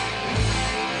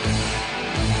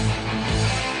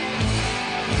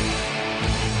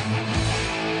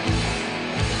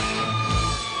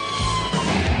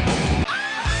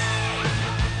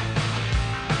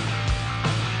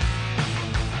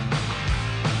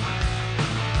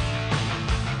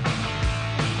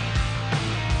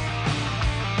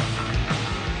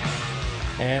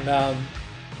 And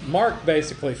Mark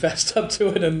basically fessed up to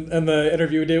it in the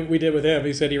interview we did with him.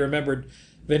 He said he remembered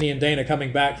Vinny and Dana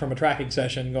coming back from a tracking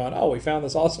session going, oh, we found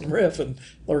this awesome riff and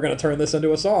we're going to turn this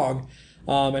into a song.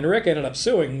 And Rick ended up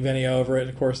suing Vinny over it.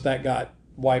 Of course, that got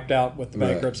wiped out with the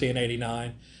bankruptcy in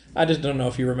 '89. I just don't know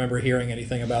if you remember hearing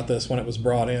anything about this when it was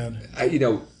brought in.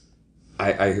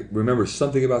 I remember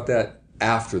something about that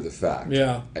after the fact.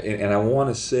 Yeah. And I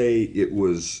want to say it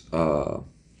was...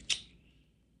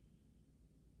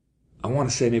 I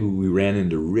want to say maybe we ran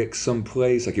into Rick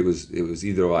someplace. Like it was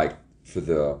either like for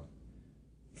the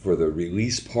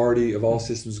release party of All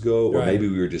Systems Go, or maybe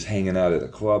we were just hanging out at a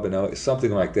club and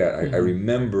something like that. I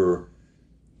remember,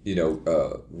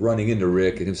 running into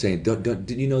Rick and him saying, "Didn't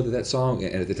you know that song?"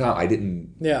 And at the time, I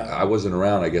didn't. Yeah. I wasn't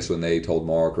around, I guess, when they told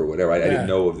Mark or whatever. I didn't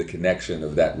know of the connection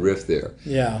of that riff there.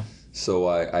 Yeah. So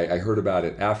I heard about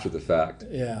it after the fact.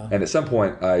 Yeah. And at some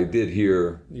point, I did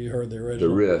hear. You heard the original.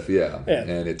 The riff, yeah.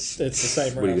 And it's the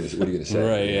same riff. What are you going to say?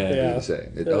 Right. Yeah. What are you going to say?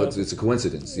 It's a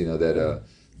coincidence, that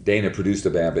Dana produced the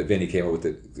band, but Vinny came up with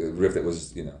the riff that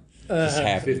was, just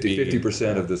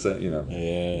 50% of the same,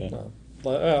 Yeah.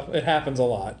 Well, it happens a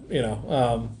lot,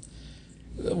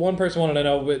 One person wanted to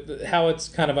know how it's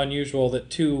kind of unusual that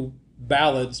two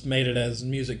ballads made it as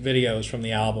music videos from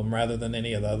the album rather than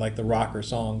any of the rocker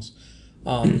songs.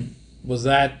 Was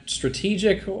that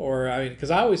strategic, or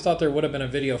because I always thought there would have been a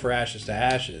video for Ashes to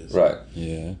Ashes. Right.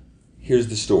 Yeah. Here's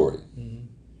the story. Mm-hmm.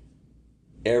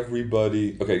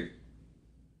 Everybody,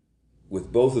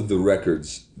 with both of the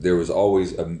records, there was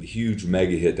always a huge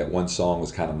mega hit that one song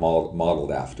was kind of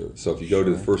modeled after. So if you go to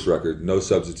the first record, No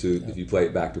Substitute, if you play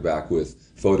it back to back with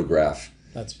Photograph,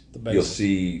 that's the basic. You'll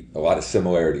see a lot of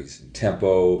similarities in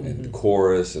tempo and the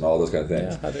chorus and all those kind of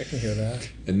things. Yeah, I can hear that.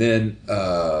 And then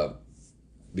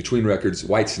between records,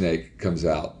 Whitesnake comes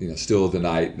out, Still of the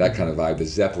Night, that kind of vibe, the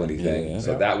Zeppelin-y thing. Yeah.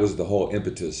 So that was the whole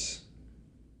impetus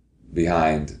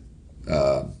behind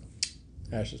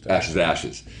Ashes to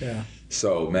Ashes. Yeah.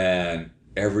 So, man,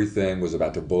 everything was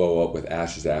about to blow up with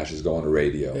Ashes to Ashes going to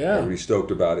radio. Yeah. Everybody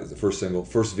stoked about it. The first single,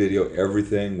 first video,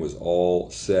 everything was all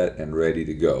set and ready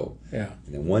to go. Yeah.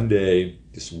 And then one day,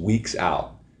 just weeks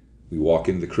out, we walk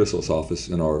into the Chrysalis office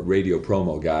and our radio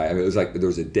promo guy, it was like there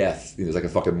was a death. It was like a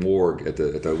fucking morgue at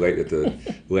the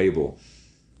label.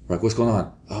 We're like, what's going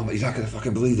on? Oh, you're not going to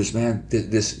fucking believe this, man.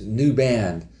 This new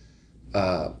band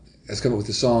has come up with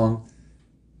a song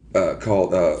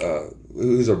called...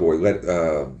 who's our boy?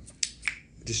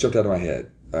 Just jumped out of my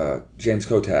head. James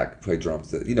Kotak played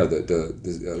drums.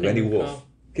 Lenny Wolf.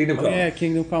 Kingdom Come. Yeah,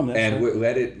 Kingdom Come. And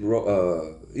Let It.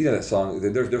 That song.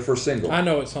 Their first single. I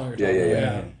know what song you're talking about.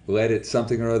 Yeah. Let It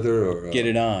something or other. Or Get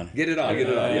It On. Get It On.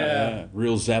 Yeah.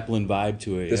 Real Zeppelin vibe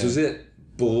to it. This was it.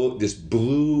 Just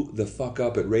blew the fuck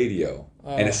up at radio.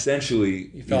 And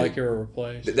essentially, you felt like you were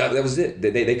replaced. That was it.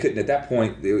 They couldn't at that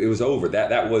point. It was over.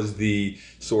 That was the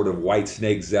sort of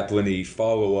Whitesnake Zeppelin-y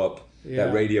follow-up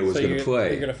that radio was going to play.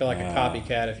 You're going to feel like a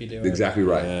copycat if you do it. Exactly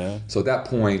right. Yeah. So at that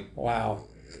point, wow.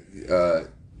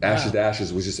 Ashes to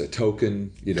Ashes was just a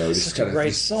token. Just kind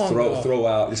of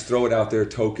throw it out there.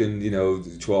 Token.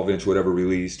 12-inch whatever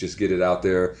release. Just get it out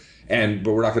there.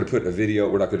 But we're not going to put a video.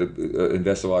 We're not going to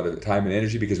invest a lot of time and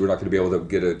energy because we're not going to be able to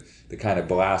get the kind of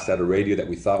blast out of radio that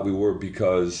we thought we were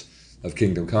because of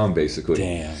Kingdom Come, basically.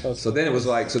 Damn. So then it was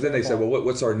like. So then they said, well,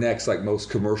 what's our next most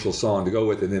commercial song to go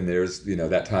with? And then there's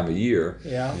that time of year.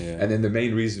 Yeah. And then the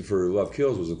main reason for Love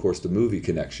Kills was, of course, the movie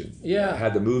connection. Yeah.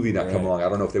 Had the movie not come along, I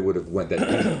don't know if they would have went that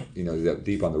deep, that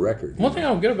deep on the record. One thing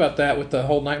I'm good about that with the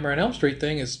whole Nightmare on Elm Street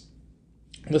thing is,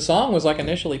 the song was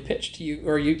initially pitched to you,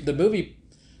 or the movie.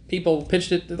 People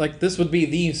pitched it like this would be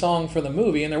the song for the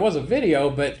movie, and there was a video,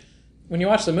 but when you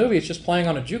watch the movie, it's just playing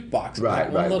on a jukebox.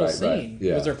 One little scene. Right.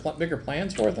 Yeah. Was there bigger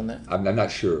plans for it than that? I'm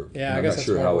not sure. Yeah, I guess that's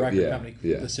more of a record company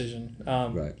decision.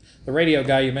 Right. The radio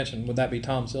guy you mentioned, would that be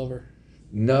Tom Silver?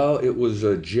 No, it was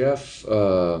Jeff.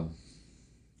 And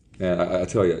I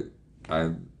tell you,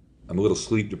 I'm a little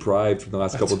sleep deprived from the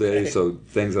last couple of days, so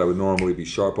things that I would normally be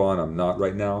sharp on, I'm not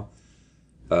right now.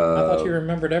 I thought you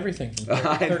remembered everything from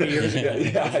 30 years ago.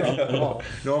 Yeah, I know.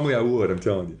 Normally I would, I'm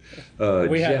telling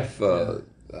you. Jeff, forget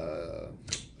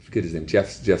his name,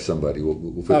 Jeff somebody.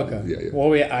 We'll okay. Yeah.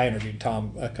 Well, I interviewed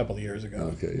Tom a couple of years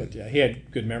ago. Okay. But he had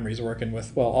good memories working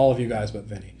with, all of you guys but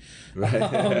Vinny.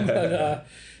 Right.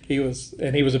 He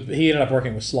ended up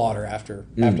working with Slaughter after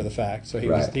the fact. So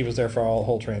he was there for the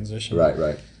whole transition.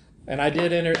 Right. And I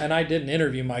didn't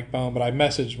interview Mike Bone, but I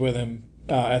messaged with him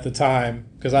at the time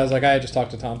because I was like, I had just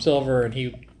talked to Tom Silver and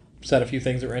he said a few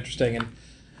things that were interesting, and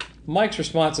Mike's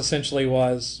response essentially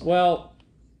was, well,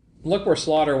 look where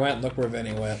Slaughter went and look where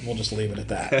Vinny went, and we'll just leave it at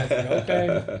that. I was like,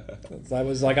 okay. I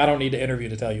was like, I don't need to interview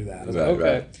to tell you that. I was like,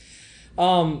 okay.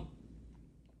 Right.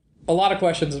 A lot of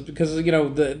questions because, you know,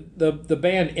 the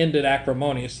band ended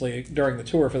acrimoniously during the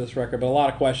tour for this record, but a lot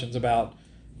of questions about,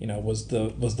 you know, was the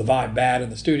vibe bad in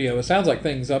the studio? It sounds like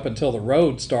things up until the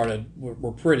road started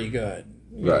were pretty good.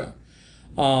 Right.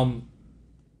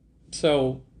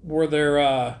 So were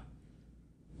there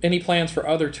any plans for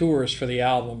other tours for the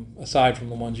album aside from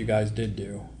the ones you guys did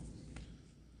do?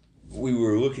 We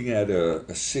were looking at a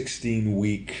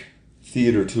 16-week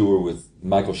theater tour with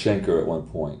Michael Schenker at one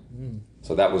point.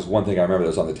 So that was one thing I remember that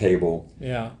was on the table.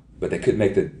 Yeah. But they couldn't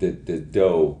make the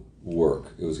dough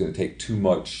work. It was going to take too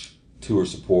much tour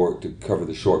support to cover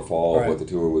the shortfall of what the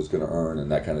tour was going to earn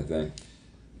and that kind of thing.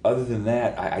 Other than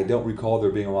that, I don't recall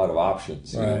there being a lot of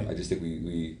options. You know? I just think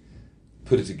we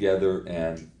put it together,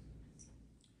 and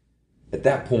at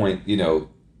that point, you know,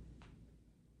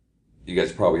 you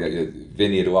guys probably,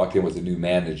 Vinny had walked in with a new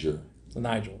manager.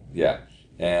 Nigel. Yeah.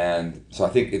 And so I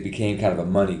think it became kind of a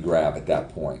money grab at that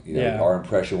point. You know, our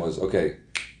impression was, okay,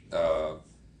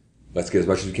 let's get as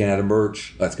much as we can out of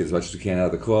merch. Let's get as much as we can out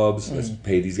of the clubs. Let's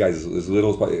pay these guys as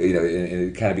little as, you know, and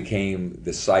it kind of became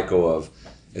this cycle of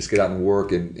let's get out and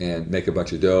work and make a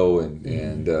bunch of dough.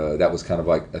 And that was kind of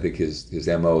like, I think his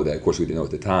MO that, of course, we didn't know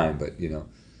at the time, but, you know,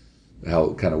 how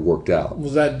it kind of worked out.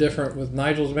 Was that different with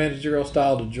Nigel's managerial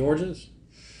style to George's?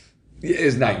 Yeah, it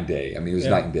was night and day. I mean, it was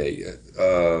night and day.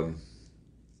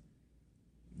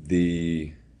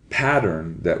 The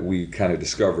pattern that we kind of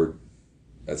discovered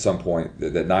at some point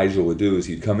that Nigel would do is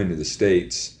he'd come into the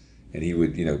States and he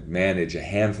would, you know, manage a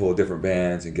handful of different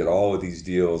bands and get all of these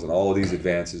deals and all of these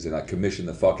advances, and I'd commission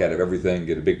the fuck out of everything,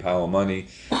 get a big pile of money,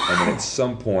 and then at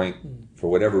some point, for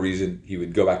whatever reason, he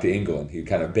would go back to England. He'd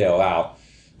kind of bail out,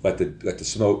 let the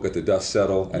smoke, let the dust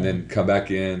settle, and then come back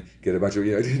in, get a bunch of,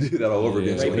 you know, do that all over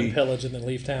again. Rape and pillage and then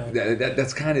leave town.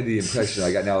 That's kind of the impression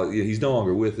I got. Now, he's no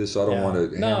longer with us, so I don't want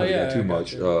to hammer that too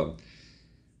much.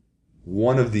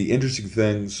 One of the interesting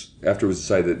things after it was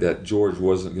decided that George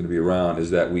wasn't going to be around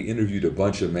is that we interviewed a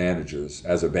bunch of managers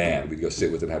as a band. We'd go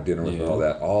sit with them, have dinner with them, and all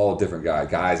that. All different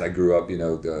guys I grew up, you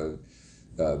know,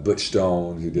 Butch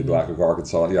Stone, who did Black Oak,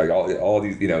 Arkansas, you know, all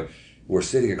these, you know, were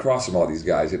sitting across from all these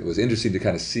guys. It was interesting to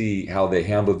kind of see how they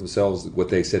handled themselves, what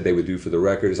they said they would do for the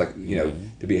record. It's like, you know,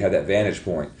 to have that vantage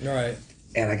point. Right.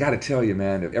 And I got to tell you,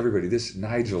 man, everybody, this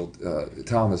Nigel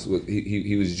Thomas,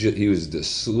 he was the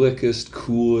slickest,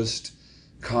 coolest,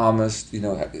 calmest, you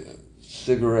know,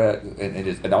 cigarette,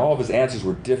 and all of his answers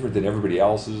were different than everybody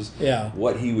else's. Yeah.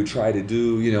 What he would try to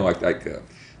do, you know,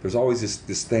 there's always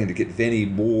this thing to get Vinny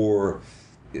more.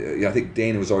 I think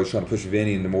Dana was always trying to push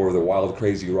Vinny into more of the wild,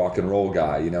 crazy rock and roll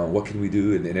guy. You know, what can we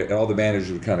do? And all the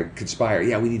managers would kind of conspire.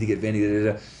 Yeah, we need to get Vinny. Da,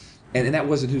 da, da. And that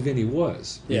wasn't who Vinny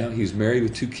was. Yeah. You know, he was married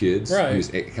with 2 kids. Right. He was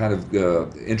kind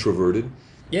of introverted.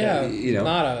 Yeah. You know.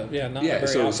 Not a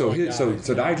very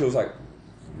So Nigel was like,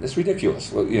 that's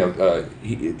ridiculous. Well, you know,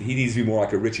 he needs to be more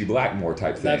like a Richie Blackmore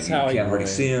type thing. That's how you can't hardly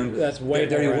see him. That's way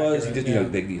there he was. accurate, He just, you know,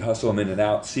 they hustle him in and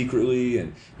out secretly,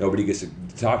 and nobody gets to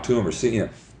talk to him or see. You know,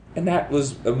 and that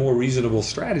was a more reasonable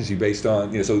strategy based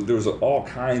on, you know. So there was all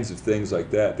kinds of things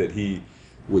like that he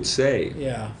would say.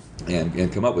 Yeah.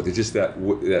 And come up with. It's just that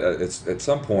at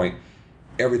some point,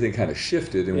 everything kind of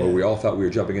shifted, and where we all thought we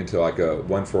were jumping into like a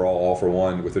one for all for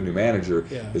one with a new manager.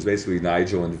 Yeah. It was basically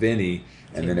Nigel and Vinny,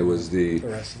 and then it was the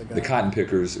cotton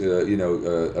pickers, you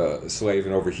know,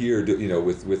 slaving over here, you know,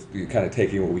 with kind of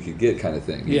taking what we could get, kind of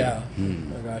thing. Yeah.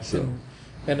 I got you.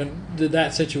 And did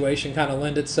that situation kind of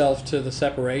lend itself to the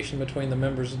separation between the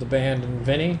members of the band and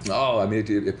Vinny? Oh, I mean,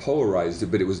 it polarized it,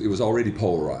 but it was already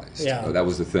polarized. Yeah. That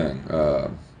was the thing.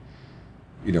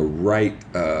 You know,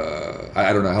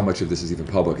 I don't know how much of this is even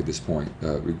public at this point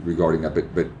regarding that,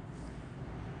 but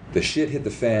the shit hit the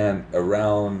fan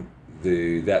around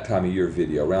that time of year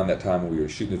video, around that time when we were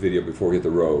shooting the video before we hit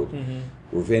the road,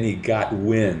 where Vinny got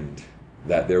wind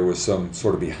that there was some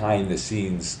sort of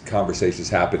behind-the-scenes conversations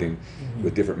happening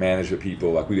with different management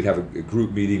people. Like we would have a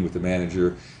group meeting with the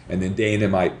manager, and then Dana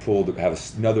might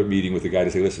have another meeting with the guy to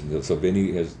say, listen, so Vinny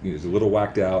is a little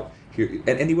whacked out here.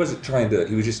 And he wasn't trying to,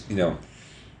 he was just, you know,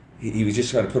 he was just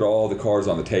trying to put all the cards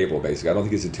on the table, basically. I don't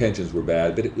think his intentions were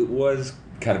bad, but it was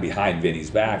kind of behind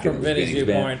Vinny's back. From Vinny's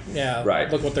viewpoint,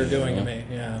 right. Look what they're doing to me,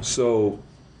 yeah. So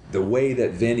the way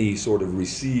that Vinny sort of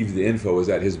received the info is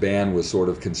that his band was sort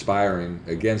of conspiring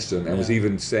against him, and was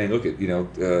even saying, "Look, you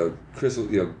know, Chris,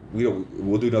 you know,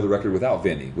 we'll do another record without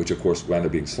Vinny," which of course wound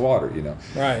up being Slaughter, you know.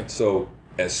 Right. So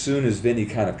as soon as Vinny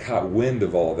kind of caught wind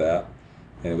of all that,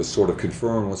 and it was sort of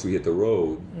confirmed once we hit the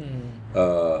road,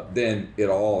 then it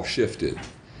all shifted.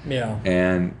 Yeah.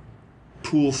 And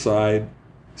poolside,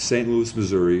 St. Louis,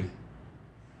 Missouri.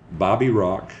 Bobby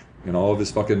Rock, and all of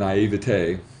his fucking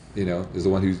naivete, is the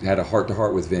one who had a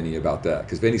heart-to-heart with Vinny about that.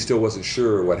 Because Vinny still wasn't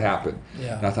sure what happened.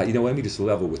 Yeah. And I thought, let me just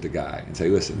level with the guy and say,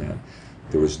 listen, man,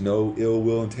 there was no ill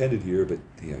will intended here, but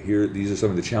here, these are some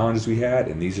of the challenges we had,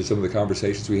 and these are some of the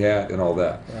conversations we had, and all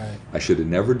that. Right. I should have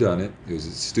never done it. It was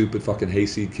a stupid fucking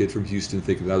hayseed kid from Houston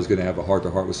thinking that I was going to have a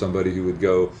heart-to-heart with somebody who would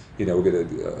go, we're going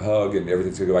to hug and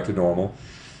everything's going to go back to normal.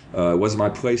 It wasn't my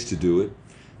place to do it.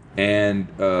 And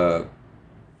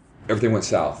everything went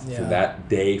south from that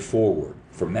day forward.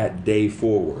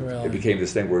 Really? It became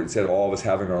this thing where instead of all of us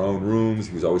having our own rooms,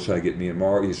 he was always trying to get me and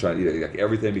Mark. He was trying to, like,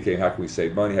 everything became, how can we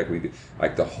save money? How can we do,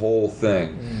 like, the whole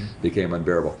thing became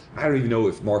unbearable. I don't even know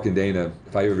if Mark and Dana,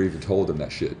 if I ever even told them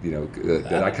that shit,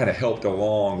 that I kind of helped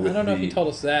along with I don't know if he told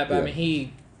us that, but I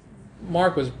mean,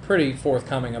 Mark was pretty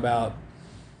forthcoming about,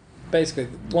 basically,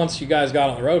 once you guys got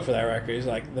on the road for that record, he's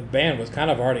like, the band was kind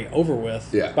of already over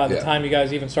with by the time you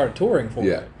guys even started touring for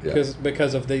it.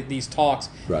 Because of these talks.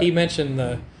 Right. He mentioned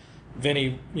the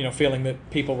Vinny, feeling that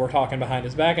people were talking behind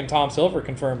his back, and Tom Silver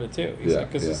confirmed it too. He's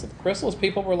like, because the Chrysalis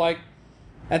people were like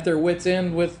at their wits'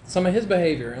 end with some of his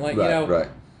behavior, and like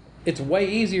it's way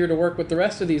easier to work with the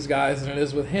rest of these guys than it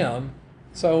is with him.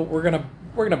 So we're gonna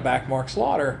back Mark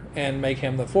Slaughter and make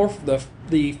him the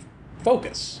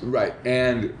focus. Right.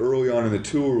 And early on in the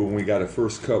tour, when we got a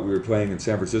first cut, we were playing in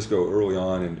San Francisco early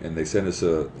on, and they sent us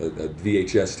a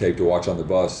VHS tape to watch on the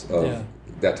bus of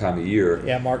that time of year.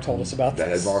 Yeah, Mark told us about that.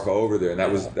 That had Mark over there, and that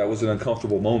was an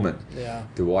uncomfortable moment. Yeah.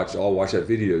 To watch that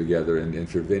video together, and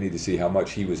for Vinny to see how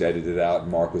much he was edited out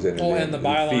and Mark was edited. And the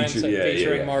byline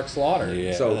featuring Mark Slaughter.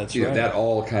 Yeah, so that's right. That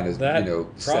all kind of set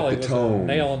the tone. A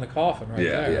nail in the coffin, right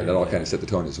there. Yeah, that all kind of set the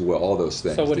tone as well. All those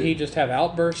things. So would he just have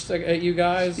outbursts at you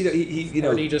guys? Or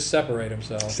did he just separate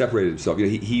himself? Separated himself.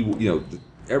 He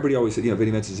everybody always said, Vinny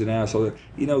Vincent's an asshole.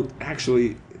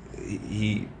 Actually,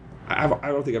 I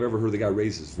don't think I've ever heard the guy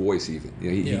raise his voice even.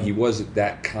 He wasn't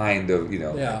that kind of,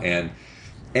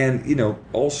 and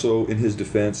also in his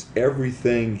defense,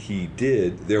 everything he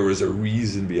did, there was a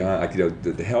reason behind. Like,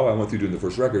 the hell I went through doing the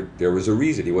first record, there was a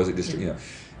reason. He wasn't just,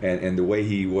 and the way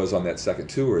he was on that second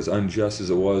tour, as unjust as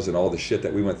it was, and all the shit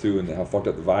that we went through, and how fucked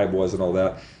up the vibe was, and all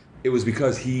that. It was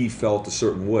because he felt a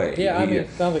certain way. Yeah, it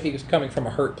sounds like he was coming from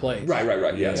a hurt place.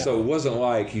 Right. Yeah. So it wasn't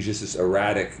like he's just this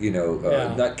erratic,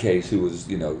 nutcase who was,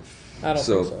 I don't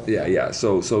think so. Yeah.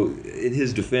 So in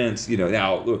his defense,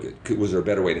 now look, was there a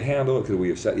better way to handle it? Could we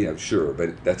have said, sure,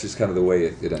 but that's just kind of the way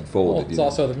it unfolded. Well, it's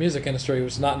also the music industry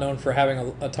was not known for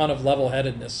having a ton of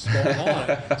level-headedness going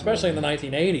on, especially in the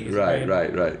 1980s.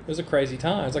 Right. It was a crazy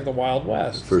time. It's like the Wild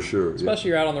West. For sure. Especially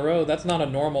you're out on the road. That's not a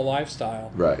normal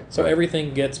lifestyle. Right. So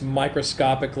everything gets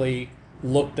microscopically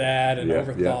looked at and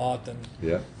overthought.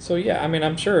 So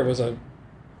I'm sure it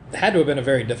had to have been a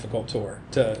very difficult tour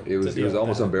It was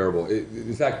almost unbearable.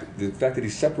 In fact, the fact that he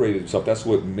separated himself, that's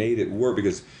what made it work,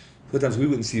 because sometimes we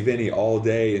wouldn't see Vinny all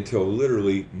day until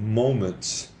literally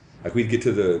moments. Like we'd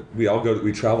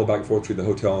travel back and forth between the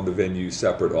hotel and the venue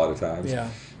separate a lot of times. Yeah.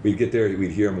 We'd get there,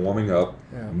 we'd hear him warming up.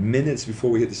 Yeah. Minutes before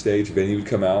we hit the stage, Vinny would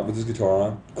come out with his guitar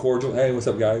on, cordial, hey, what's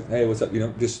up, guys? Hey, what's up?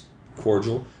 Just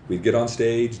cordial. We'd get on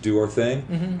stage, do our thing.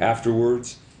 Mm-hmm.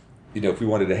 Afterwards, if we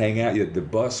wanted to hang out, the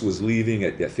bus was leaving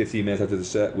at 15 minutes after the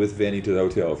set with Vinny to the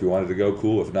hotel. If we wanted to go,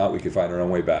 cool. If not, we could find our own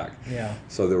way back. Yeah.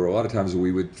 So there were a lot of times where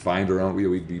we would find our own.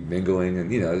 We'd be mingling,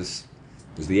 and it was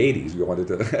the 80s. We wanted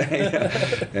to hang out,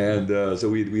 and so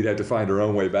we'd have to find our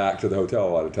own way back to the hotel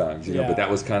a lot of times. But that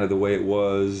was kind of the way it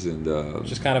was, and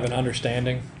just kind of an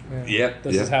understanding.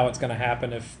 This is how it's going to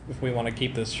happen if we want to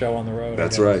keep this show on the road.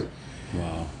 That's right.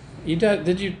 Wow.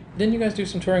 Didn't you guys do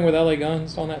some touring with LA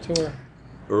Guns on that tour?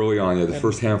 Early on, the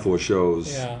first handful of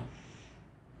shows. Yeah.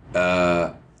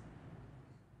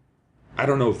 I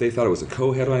don't know if they thought it was a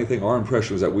co-headlining thing. Our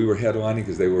impression was that we were headlining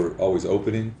because they were always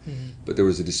opening, but there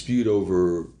was a dispute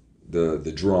over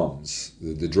the drums,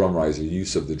 the drum riser,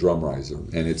 use of the drum riser,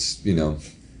 and it's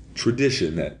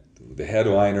tradition that the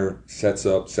headliner sets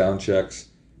up, sound checks,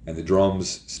 and the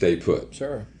drums stay put.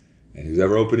 Sure. And who's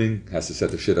ever opening has to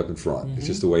set the shit up in front. Mm-hmm. It's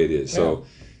just the way it is. Yeah. So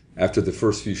after the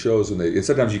first few shows, and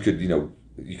sometimes you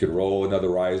could roll another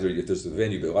riser if there's the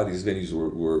venue, but a lot of these venues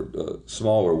were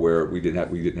smaller where we didn't have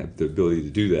the ability to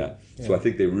do that. Yeah. So I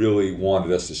think they really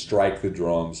wanted us to strike the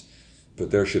drums, put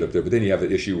their shit up there. But then you have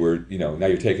the issue where now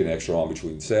you're taking an extra on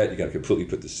between set. You got to completely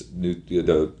put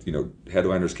the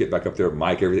headliner's kit back up there,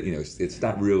 mic, everything. It's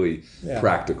not really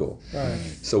practical. Right.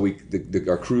 So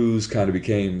our crews kind of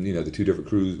became the two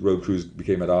different road crews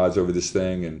became at odds over this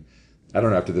thing, and I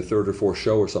don't know, after the third or fourth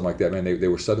show or something like that, man, they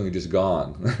were suddenly just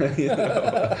gone.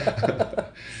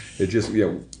 It just,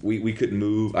 we couldn't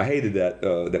move. I hated that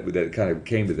it kind of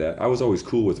came to that. I was always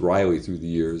cool with Riley through the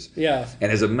years. Yeah.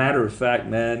 And as a matter of fact,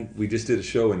 man, we just did a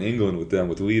show in England with them,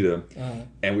 with Lita,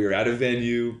 and we were at a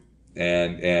venue,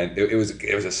 and it was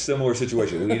a similar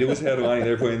situation. Lita was headlining,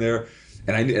 they were playing there,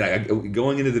 and I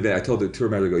going into the venue, I told the tour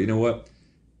manager, I go, you know what?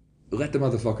 Let the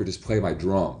motherfucker just play my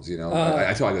drums,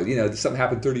 I told him, something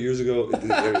happened 30 years ago.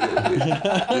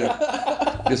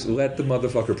 Just let the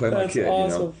motherfucker play my kid,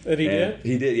 awesome. And he did?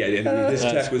 He did, yeah. And his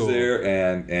tech was there,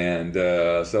 and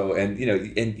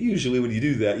usually when you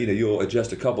do that, you'll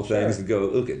adjust a couple things and go,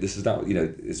 look, this is not,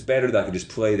 it's better that I can just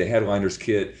play the headliner's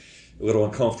kit a little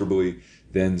uncomfortably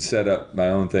than set up my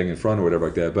own thing in front or whatever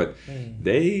like that. But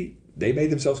they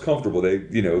made themselves comfortable. They,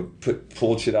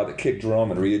 pulled shit out the kick drum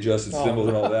and readjusted cymbals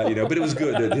and all that, But it was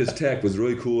good. His tech was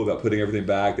really cool about putting everything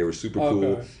back. They were super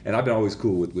cool. And I've been always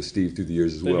cool with Steve through the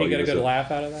years as well. Did he get a good laugh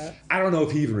out of that? I don't know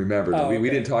if he even remembered. We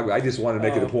didn't talk about it. I just wanted to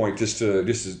make it a point just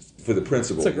for the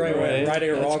principle. It's a great way.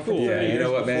 Righting a wrong. Cool. Yeah, you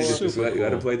know what, man? Just let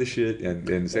him play the shit. And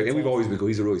we've always been cool.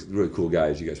 He's a really, really cool guy,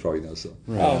 as you guys probably know. So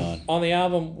on the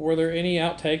album, were there any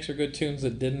outtakes or good tunes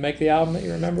that didn't make the album that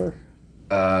you remember?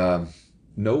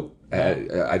 Nope.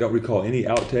 I don't recall any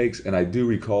outtakes, and I do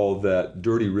recall that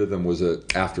Dirty Rhythm was an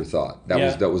afterthought.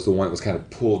 That was the one that was kind of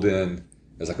pulled in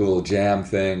as like a little jam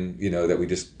thing, that we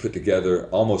just put together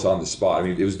almost on the spot. I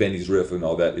mean, it was Vinny's riff and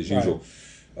all that as usual,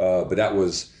 but that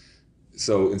was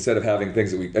so. Instead of having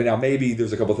things that now maybe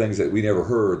there's a couple things that we never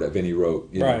heard that Vinny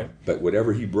wrote, but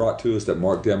whatever he brought to us that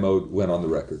Mark demoed went on the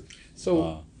record.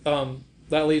 So.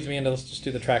 That leads me into, let's just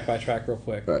do the track by track real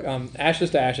quick. Right.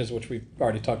 Ashes to Ashes, which we've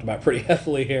already talked about pretty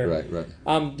heavily here.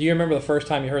 Right. Do you remember the first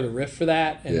time you heard the riff for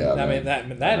that? And, yeah, I mean, I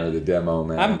remember the demo,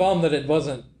 man. I'm bummed that it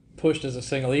wasn't pushed as a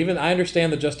single. Even I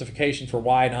understand the justification for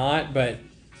why not, but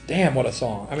damn, what a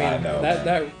song! I mean, I know,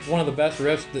 that one of the best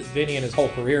riffs that Vinny in his whole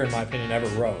career, in my opinion, ever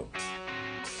wrote.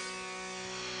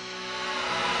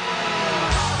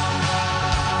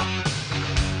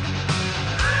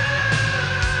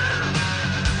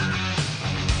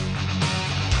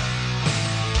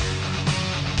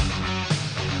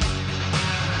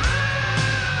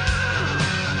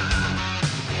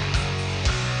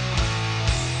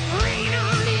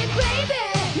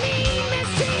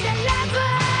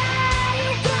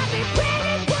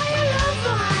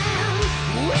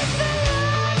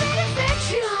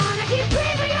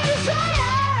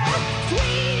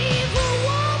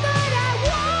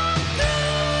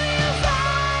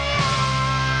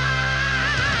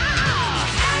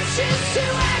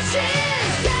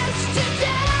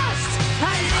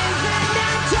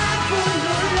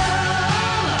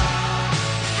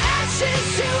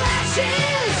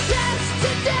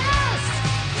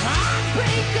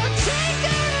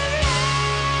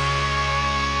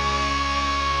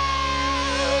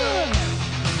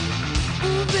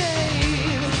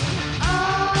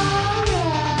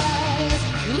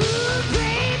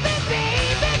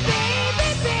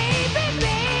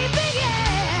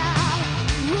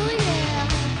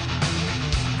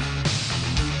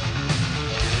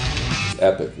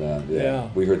 Epic, man. Yeah.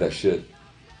 We heard that shit.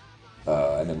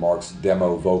 And then Mark's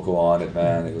demo vocal on it,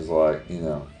 man. It was like, It's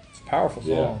a powerful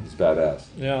song. Yeah, it's badass.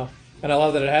 Yeah. And I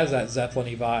love that it has that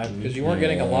Zeppelin-y vibe, because you weren't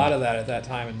getting a lot of that at that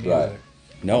time in music. Right.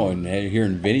 No, and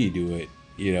hearing Vinny do it,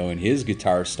 in his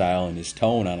guitar style and his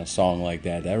tone on a song like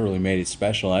that really made it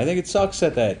special. And I think it sucks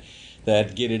that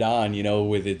Get It On,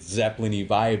 with its Zeppelin-y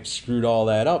vibe screwed all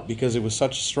that up, because it was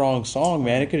such a strong song,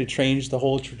 man. It could have changed the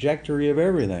whole trajectory of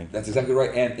everything. That's exactly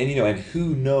right. And and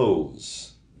who knows?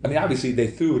 I mean, obviously they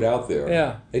threw it out there.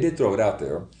 Yeah. They did throw it out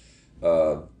there.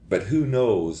 But who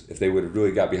knows if they would have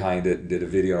really got behind it and did a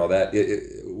video and all that?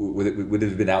 Would it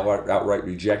have been outright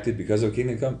rejected because of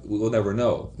Kingdom Come? We'll never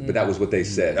know. But that was what they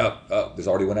said. There's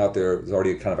already one out there. There's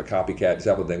already kind of a copycat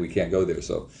Zeppelin thing. We can't go there.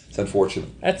 So it's unfortunate.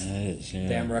 That's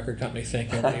damn record company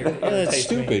thinking. That's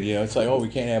stupid. It's like, we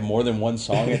can't have more than one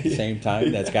song at the same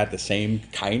time that's got the same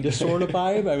kind of sort of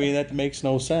vibe. I mean, that makes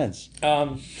no sense.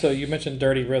 So you mentioned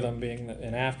Dirty Rhythm being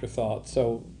an afterthought.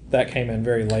 So that came in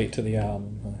very late to the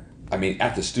album. I mean,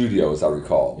 at the studio, as I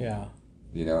recall. Yeah.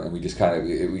 And we just kind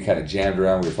of jammed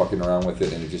around. We were fucking around with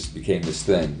it, and it just became this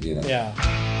thing. Yeah.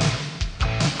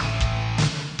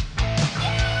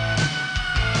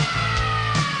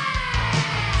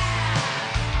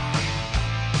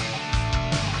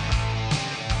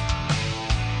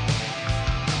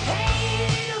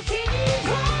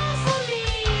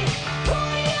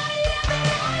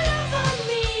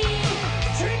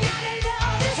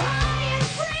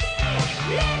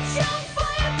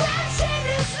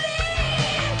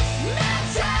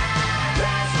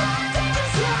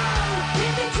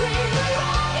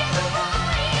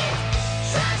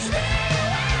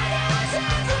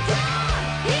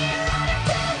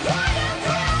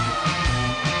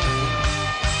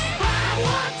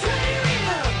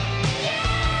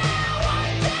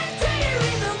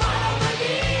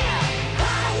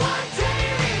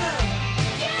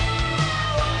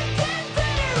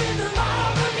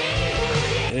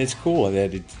 it's cool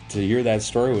to hear that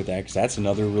story with that, because that's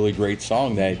another really great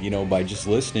song that, by just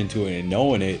listening to it and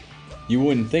knowing it, you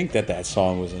wouldn't think that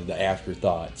song was an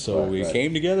afterthought. So it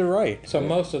came together right. So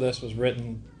most of this was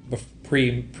written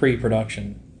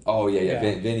pre-production. Oh yeah.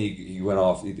 Vinny, he went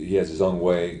off. He has his own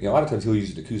way. A lot of times he'll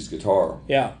use an acoustic guitar.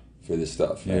 Yeah. For this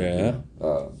stuff. Yeah.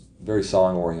 And, very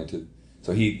song oriented.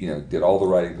 So he, did all the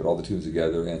writing, put all the tunes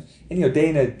together, and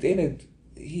Dana,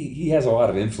 he has a lot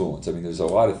of influence. I mean, there's a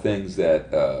lot of things that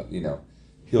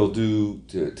he'll do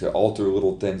to alter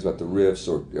little things about the riffs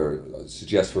or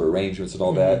suggest for arrangements and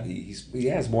all that. He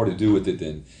has more to do with it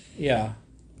than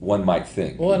one might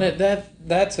think. Well, and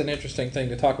that's an interesting thing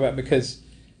to talk about because,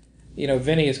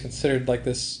 Vinny is considered like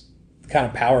this kind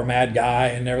of power mad guy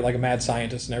and never like a mad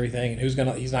scientist and everything, and he's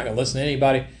not going to listen to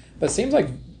anybody. But it seems like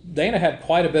Dana had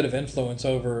quite a bit of influence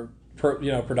over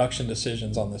production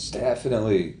decisions on this stuff.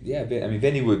 Definitely, yeah. I mean,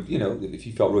 Vinny would, if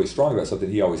he felt really strong about something,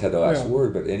 he always had the last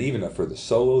word. But and even for the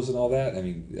solos and all that, I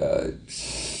mean,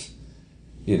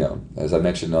 as I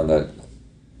mentioned on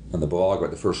the blog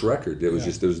about the first record, there was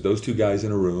just those two guys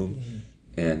in a room,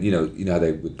 and you know how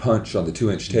they would punch on the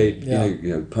 2-inch tape,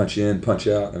 punch in, punch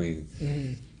out. I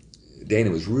mean,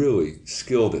 Dana was really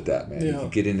skilled at that, man. He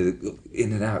could get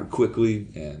in and out quickly,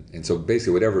 and so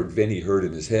basically whatever Vinny heard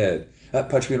in his head.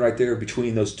 Punch me in right there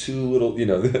between those two little,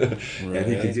 and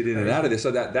he could get in and out of this.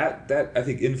 So that I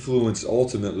think influenced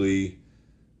ultimately,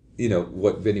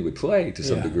 what Vinny would play to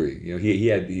some degree.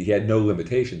 He had no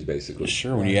limitations basically.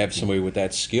 Sure, when you have somebody with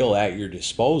that skill at your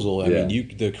disposal, I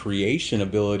mean, the creation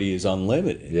ability is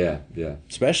unlimited. Yeah.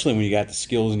 Especially when you got the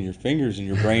skills in your fingers and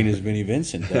your brain, as Vinnie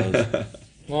Vincent does.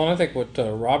 Well, I think what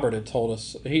Robert had told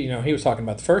us, he was talking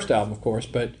about the first album, of course,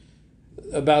 but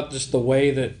about just the way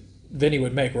that Vinny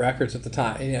would make records at the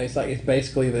time. It's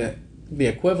basically the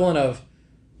equivalent of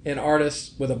an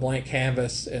artist with a blank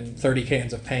canvas and 30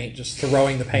 cans of paint, just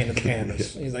throwing the paint at the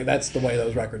canvas. He's like, that's the way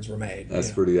those records were made.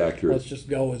 That's pretty accurate. Let's just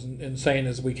go as insane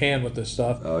as we can with this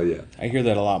stuff. Oh yeah, I hear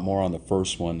that a lot more on the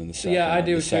first one than the second. Yeah, I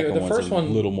do too. The first one a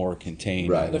little more contained.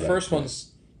 Right. The first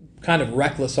one's kind of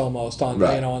reckless almost on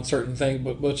on certain things,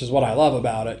 but which is what I love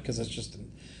about it because it's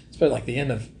like the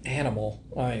end of Animal.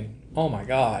 I mean, oh my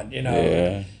God,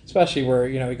 especially where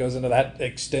he goes into that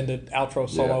extended outro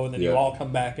solo and then you all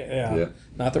come back.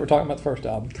 Not that we're talking about the first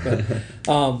album,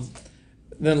 but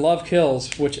then Love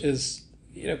Kills, which is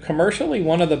commercially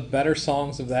one of the better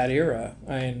songs of that era.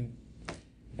 I mean,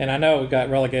 and I know it got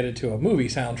relegated to a movie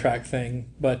soundtrack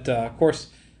thing, but of course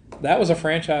that was a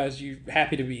franchise you're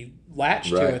happy to be latched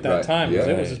to at that time because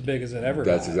it was as big as it ever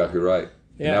got. That's exactly right.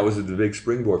 Yeah. And that was the big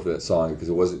springboard for that song because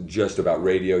it wasn't just about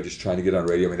radio, just trying to get on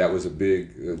radio. I mean, that was a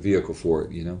big vehicle for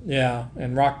it, Yeah,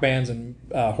 and rock bands and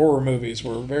horror movies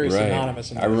were very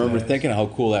synonymous in those I remember days. thinking how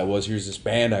cool that was. Here's this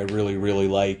band I really, really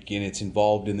like, and it's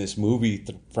involved in this movie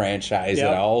franchise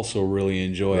that I also really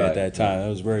enjoy at that time. That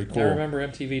was very cool. I remember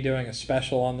MTV doing a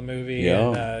special on the movie,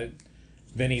 and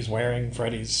Vinny's wearing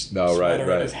Freddie's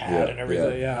sweater and his hat and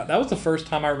everything. Yeah, that was the first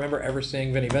time I remember ever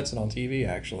seeing Vinnie Vincent on TV,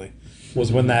 actually. Was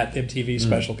when that MTV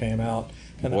special came out.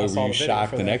 And boy, were you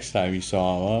shocked the next time you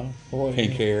saw him, huh? Boy,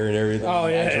 pink hair and everything. Oh,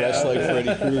 yeah. Dressed like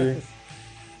Freddie Krueger.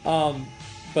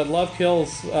 But Love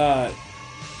Kills, the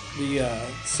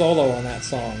solo on that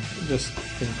song, just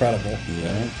incredible.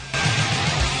 Yeah.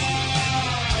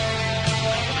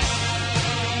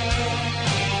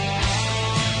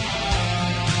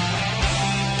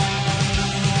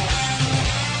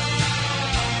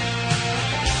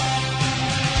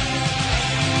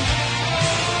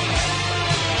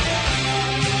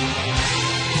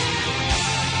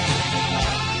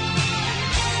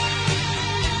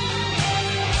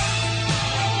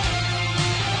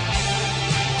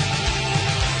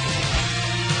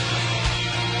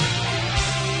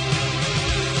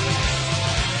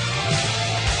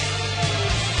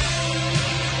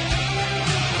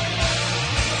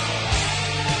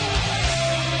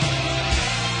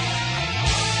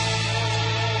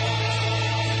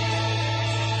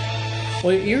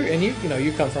 Well,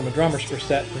 you come from a drummer's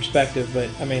perspective, but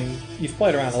I mean, you've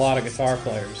played around a lot of guitar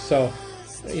players. So,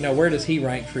 where does he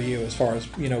rank for you as far as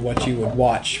what you would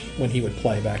watch when he would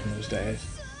play back in those days?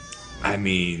 I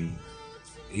mean,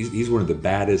 he's one of the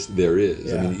baddest there is.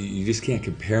 Yeah. I mean, you just can't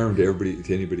compare him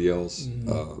to anybody else.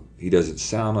 Mm-hmm. He doesn't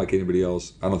sound like anybody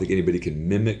else. I don't think anybody can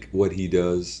mimic what he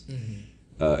does.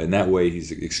 Mm-hmm. In that way,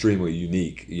 he's extremely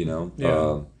unique.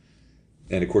 Yeah.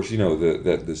 And of course,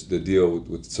 the deal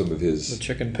with some of his the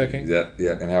chicken picking.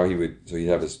 And how he'd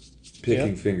have his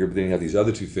picking finger, but then he'd have these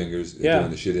other two fingers doing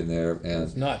the shit in there, and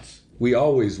it's nuts. We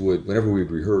always would, whenever we'd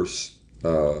rehearse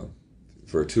for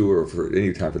a tour or for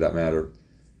any time for that matter,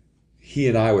 he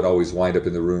and I would always wind up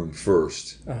in the room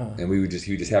first, and he would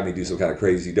just have me do some kind of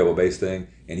crazy double bass thing,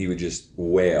 and he would just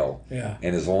wail. Yeah.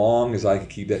 And as long as I could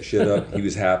keep that shit up, he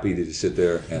was happy to just sit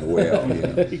there and wail. You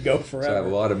know? He'd go forever. So I have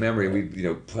a lot of memory, and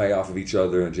we'd play off of each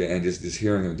other, and just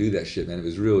hearing him do that shit, man, it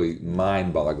was really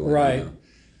mind-boggling. Right. You know?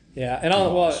 Yeah, and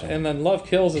and then Love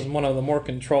Kills is one of the more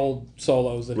controlled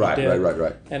solos that he did.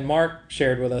 Right. And Mark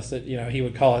shared with us that he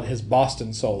would call it his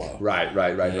Boston solo. Right.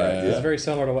 Yeah. It's very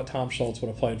similar to what Tom Schultz would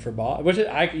have played for Boston. Which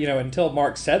until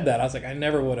Mark said that, I was like, I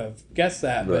never would have guessed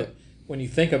that. Right. But when you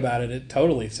think about it, it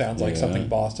totally sounds like something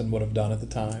Boston would have done at the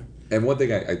time. And one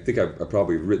thing I think I've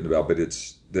probably written about, but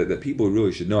it's that people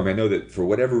really should know. I mean, I know that for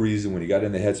whatever reason, when you got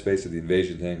in the headspace of the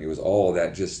Invasion thing, it was all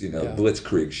that just,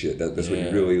 blitzkrieg shit. That's what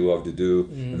you really loved to do.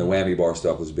 And the whammy bar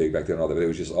stuff was big back then and all that, but it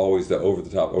was just always the over the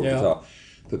top.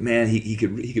 But man, he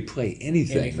could play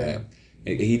anything, man.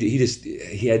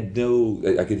 He had no,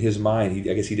 like in his mind,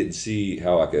 I guess he didn't see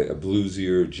how like a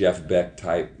bluesier Jeff Beck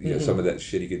type, some of that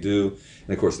shit he could do,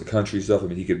 and of course the country stuff. I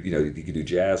mean, he could do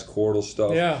jazz chordal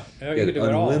stuff. Yeah, he had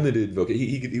unlimited vocal.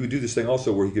 He would do this thing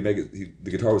also where he could make it.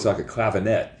 The guitar was like a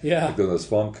clavinet. Yeah, like those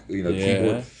funk,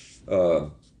 keyboard.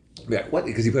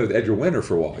 Because he played with Edgar Winter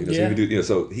for a while. So he would do,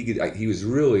 so he could. He was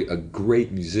really a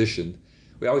great musician.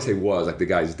 We always say was, like the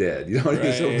guy's dead.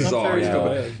 It's so bizarre.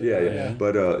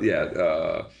 But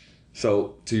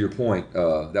so to your point,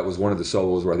 that was one of the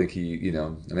solos where I think he,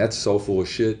 that's so full of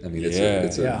shit. I mean, it's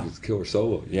a killer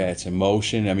solo. Yeah, it's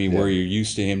emotion. I mean, where you're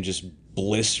used to him just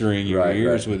blistering your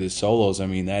ears with his solos. I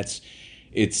mean,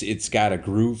 it's got a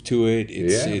groove to it.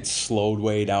 It's slowed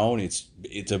way down.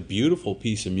 It's a beautiful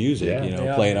piece of music.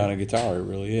 Playing on a guitar. It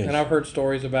really is. And I've heard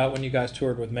stories about when you guys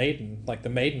toured with Maiden, like the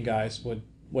Maiden guys would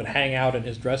hang out in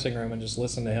his dressing room and just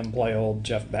listen to him play old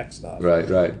Jeff Beck stuff. Right.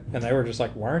 And they were just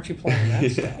like, why aren't you playing that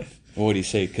stuff? What would he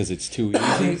say? Because it's too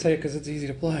easy? He'd say because it's easy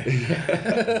to play.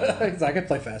 Because I could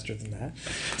play faster than that.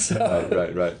 So,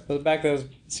 right. But back then, it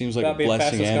seems like a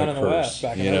blessing and a curse,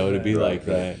 to be like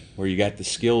that, where you got the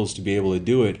skills to be able to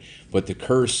do it, but the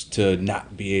curse to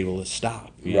not be able to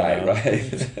stop.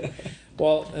 Right.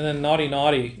 Well, and then Naughty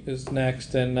Naughty is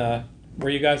next, and were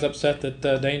you guys upset that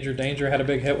Danger Danger had a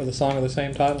big hit with a song of the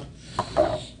same title?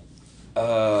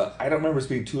 I don't remember us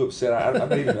being too upset. I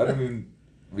don't even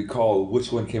recall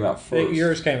which one came out first.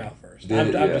 Yours came out first.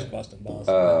 I'm just busting balls.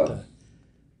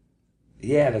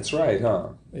 Yeah, that's right, huh?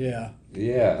 Yeah.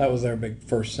 Yeah. That was their big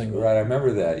first single. Right, I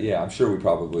remember that. Yeah, I'm sure we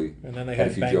probably and then they had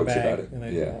a few Bang jokes Bang, about it. And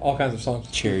they all kinds of songs.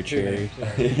 Cherry. They're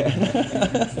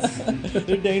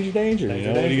danger.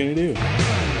 What are you going to do?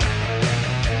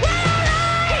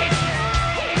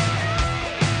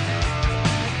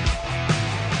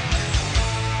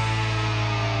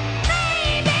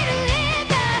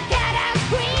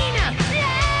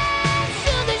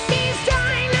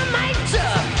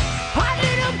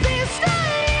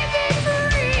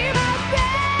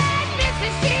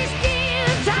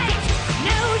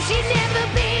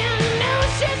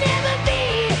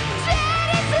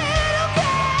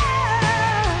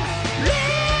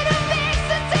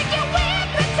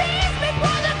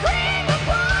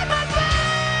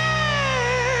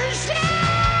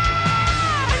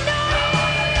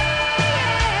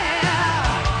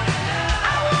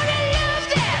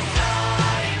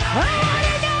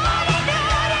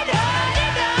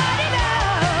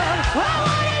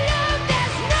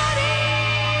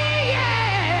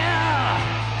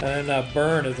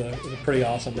 Burn is a pretty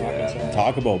awesome rocking song.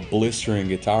 Talk about blistering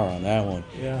guitar on that one.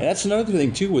 Yeah. And that's another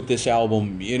thing too with this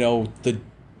album.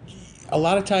 A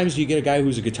lot of times you get a guy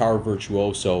who's a guitar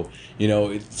virtuoso.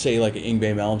 Say like an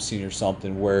Yngwie Malmsteen or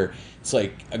something, where it's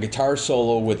like a guitar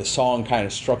solo with a song kind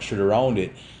of structured around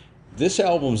it. This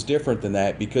album's different than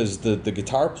that because the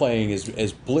guitar playing is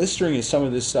as blistering as some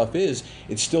of this stuff is.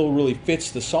 It still really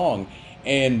fits the song,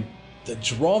 and the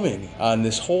drumming on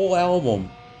this whole album.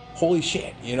 Holy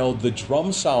shit, the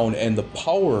drum sound and the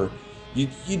power,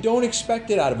 you don't expect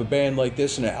it out of a band like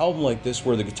this and an album like this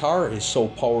where the guitar is so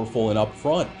powerful and up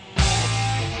front.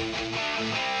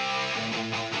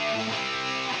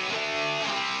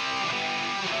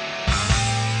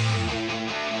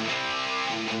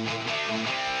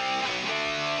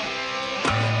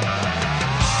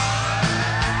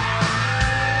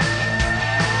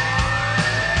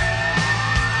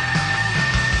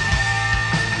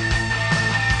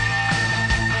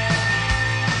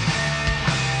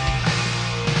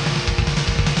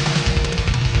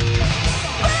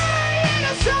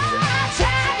 So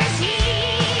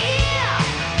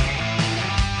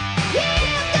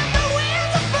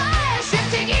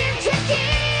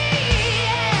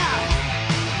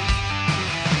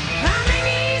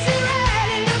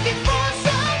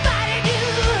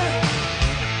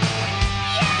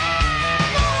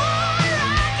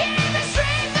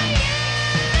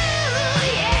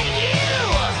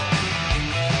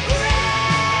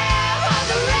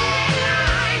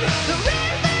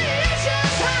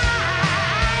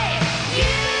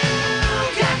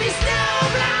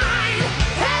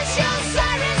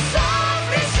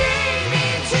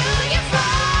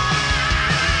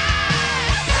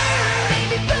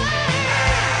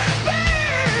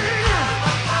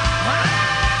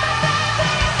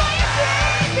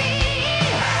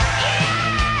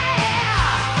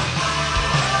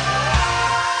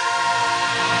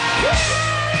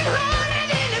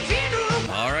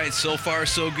So far,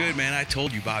 so good, man. I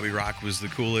told you Bobby Rock was the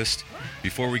coolest.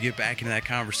 Before we get back into that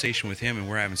conversation with him, and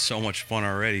we're having so much fun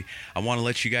already, I want to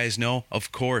let you guys know,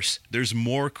 of course, there's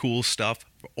more cool stuff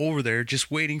over there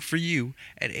just waiting for you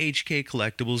at HK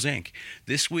Collectibles Inc.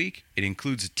 This week, it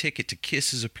includes a ticket to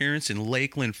Kiss's appearance in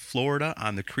Lakeland, Florida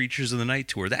on the Creatures of the Night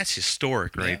tour. That's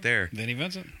historic right there. Vinnie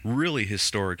Vincent. Really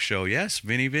historic show. Yes,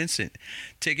 Vinnie Vincent.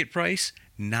 Ticket price,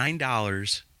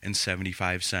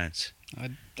 $9.75.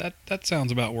 That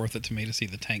sounds about worth it to me to see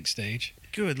the Tank stage.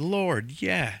 Good Lord,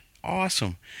 yeah.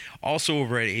 Awesome. Also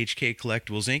over at HK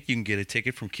Collectibles Inc., you can get a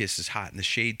ticket from Kiss's Hot in the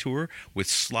Shade tour with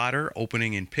Slaughter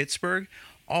opening in Pittsburgh.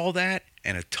 All that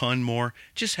and a ton more.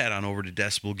 Just head on over to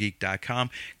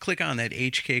DecibelGeek.com, click on that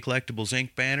HK Collectibles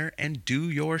Inc. banner, and do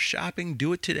your shopping.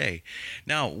 Do it today.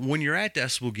 Now, when you're at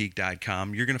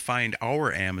DecibelGeek.com, you're going to find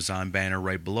our Amazon banner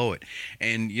right below it.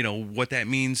 And, you know, what that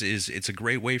means is it's a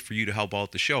great way for you to help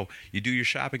out the show. You do your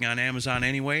shopping on Amazon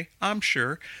anyway, I'm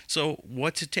sure. So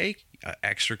what's it take? An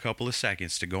extra couple of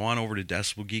seconds to go on over to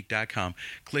DecibelGeek.com,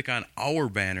 click on our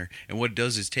banner, and what it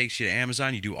does is takes you to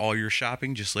Amazon. You do all your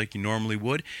shopping just like you normally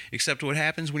would, except what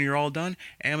happens when you're all done,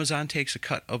 Amazon takes a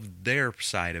cut of their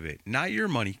side of it. Not your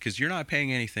money, because you're not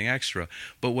paying anything extra,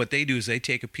 but what they do is they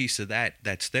take a piece of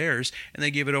that's theirs, and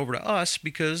they give it over to us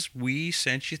because we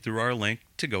sent you through our link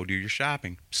to go do your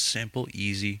shopping. Simple,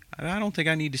 easy. I don't think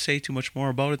I need to say too much more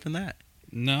about it than that.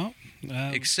 No.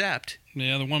 Except...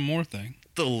 Yeah, the one more thing.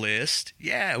 The list.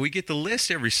 Yeah, we get the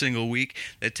list every single week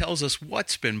that tells us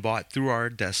what's been bought through our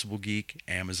Decibel Geek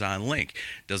Amazon link.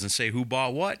 Doesn't say who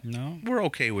bought what. No. We're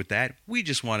okay with that. We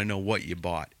just want to know what you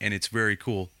bought, and it's very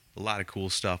cool. A lot of cool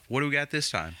stuff. What do we got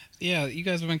this time? Yeah, you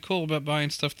guys have been cool about buying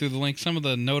stuff through the link. Some of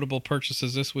the notable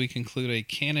purchases this week include a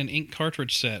Canon ink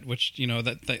cartridge set, which, you know,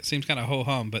 that seems kind of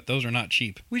ho-hum, but those are not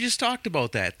cheap. We just talked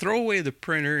about that. Throw away the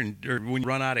printer or when you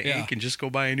run out of ink and just go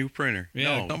buy a new printer.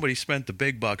 Yeah. No, somebody spent the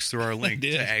big bucks through our link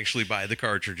to actually buy the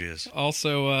cartridges.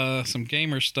 Also, some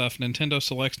gamer stuff. Nintendo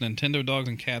selects Nintendo Dogs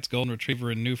and Cats Golden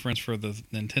Retriever and New Friends for the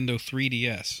Nintendo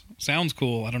 3DS. Sounds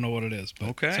cool. I don't know what it is, but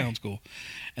it sounds cool.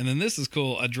 And then this is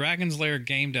cool. A Dragon's Lair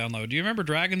game download. Do you remember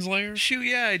Dragon's Lair? Shoot,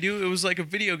 yeah, I do. It was like a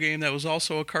video game that was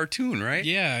also a cartoon, right?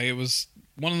 Yeah, it was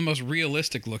one of the most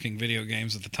realistic looking video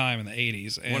games at the time in the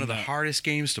 80s. And one of the hardest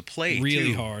games to play,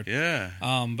 really too. hard. Yeah.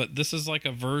 But this is like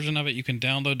a version of it you can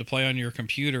download to play on your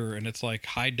computer, and it's like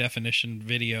high definition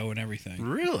video and everything.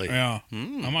 Really? Yeah.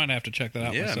 I might have to check that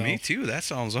out myself. Yeah, me too. That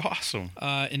sounds awesome.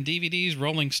 In DVDs,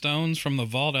 Rolling Stones from the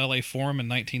Vault LA Forum in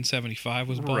 1975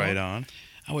 was bought. Right on.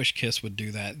 I wish Kiss would do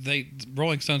that.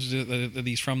 Rolling Stones do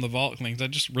these from the vault things. They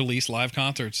just release live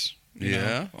concerts. You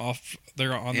know, off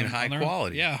they're on in high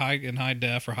quality. Yeah, high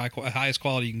def or highest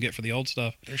quality you can get for the old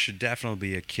stuff. There should definitely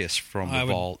be a Kiss from the I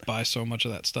vault. would buy so much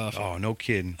of that stuff. Oh, no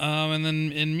kidding. And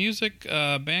then in music,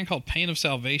 a band called Pain of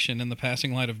Salvation in the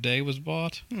Passing Light of Day was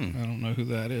bought. I don't know who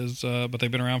that is, but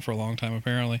they've been around for a long time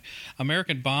apparently.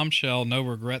 American Bombshell, No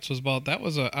Regrets was bought. That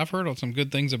was I've heard some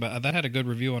good things about that. Had a good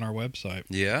review on our website.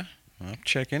 Yeah. I'll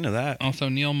check into that. Also,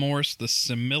 Neil Morse, The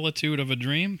Similitude of a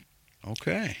Dream.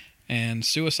 Okay. And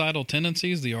Suicidal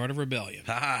Tendencies, The Art of Rebellion.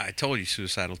 I told you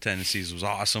Suicidal Tendencies was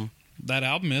awesome. That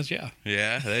album is, yeah.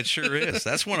 Yeah, that sure is.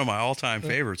 That's one of my all-time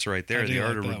favorites right there, The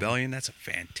Art of Rebellion. One. That's a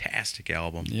fantastic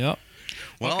album. Yep.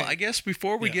 Well, I guess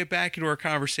before we get back into our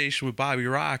conversation with Bobby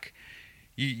Rock,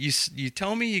 you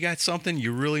tell me you got something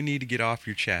you really need to get off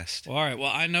your chest. Well, all right.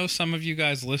 Well, I know some of you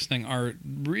guys listening are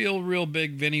real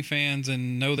big Vinnie fans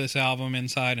and know this album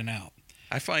inside and out.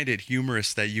 I find it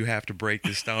humorous that you have to break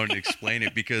this down and explain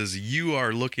it because you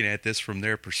are looking at this from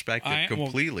their perspective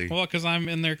completely. Well, because I'm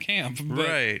in their camp. But,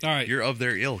 right. All right. You're of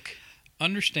their ilk.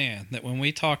 Understand that when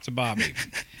we talked to Bobby,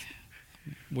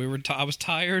 I was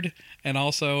tired, and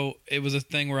also it was a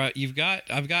thing where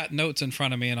I've got notes in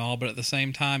front of me and all, but at the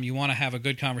same time, you want to have a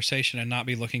good conversation and not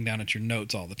be looking down at your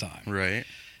notes all the time. Right.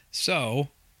 So,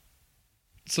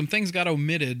 some things got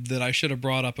omitted that I should have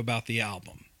brought up about the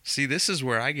album. See, this is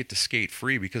where I get to skate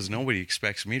free because nobody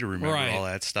expects me to remember all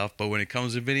that stuff. But when it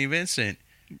comes to Vinnie Vincent,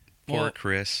 poor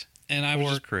Chris. And I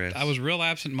was real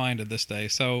absent-minded this day,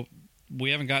 so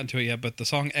we haven't gotten to it yet, but the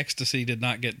song Ecstasy did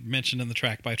not get mentioned in the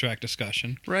track-by-track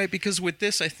discussion. Right, because with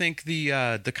this, I think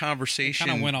the conversation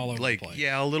kind of went all over the place.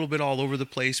 Yeah, a little bit all over the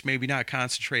place, maybe not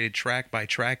concentrated track by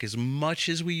track as much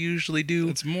as we usually do.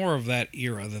 It's more of that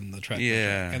era than the track by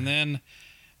track. And then...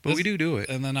 But we do it.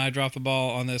 And then I dropped the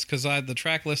ball on this because the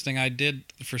track listing I did,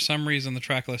 for some reason, the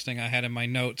track listing I had in my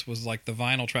notes was like the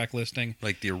vinyl track listing.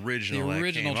 Like the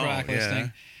original track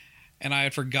listing. and I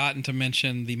had forgotten to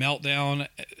mention the Meltdown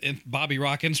Bobby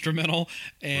Rock instrumental,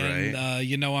 and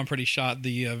I'm pretty shot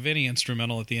the Vinny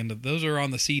instrumental at the end of those are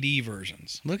on the CD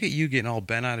versions. Look at you getting all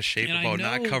bent out of shape about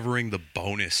not covering the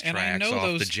bonus tracks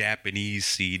off the Japanese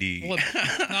CD. Well,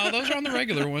 no, those are on the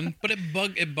regular one, but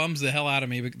it bums the hell out of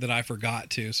me that I forgot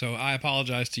to. So I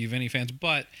apologize to you, Vinny fans,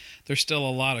 but there's still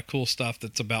a lot of cool stuff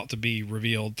that's about to be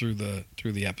revealed through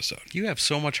the episode. You have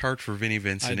so much heart for Vinny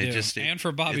Vincent. I do. And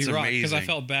for Bobby Rock, because I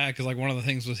felt bad because one of the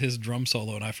things was his drum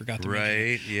solo, and I forgot to mention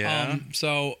it. Yeah.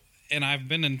 And I've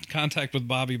been in contact with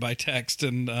Bobby by text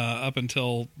and up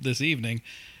until this evening,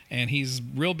 and he's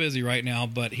real busy right now,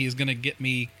 but he's going to get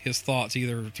me his thoughts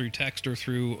either through text or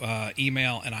through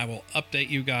email, and I will update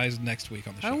you guys next week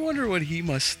on the show. I wonder what he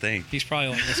must think. He's probably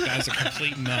like, this guy's a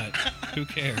complete nut. Who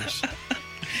cares?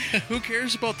 Who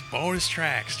cares about the bonus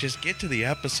tracks? Just get to the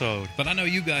episode. But I know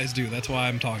you guys do. That's why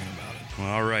I'm talking about it. Well,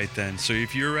 all right, then. So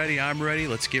if you're ready, I'm ready.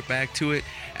 Let's get back to it.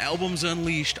 Albums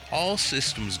Unleashed, all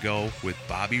systems go with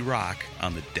Bobby Rock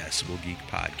on the Decibel Geek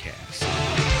Podcast.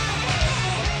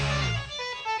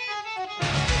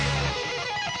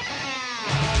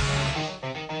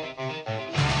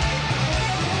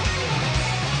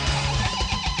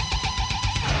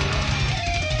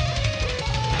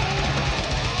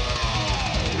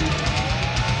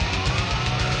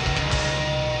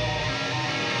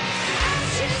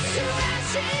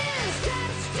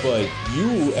 But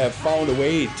you have found a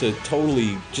way to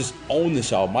totally just own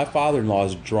this album. My father-in-law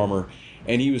is a drummer,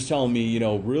 and he was telling me,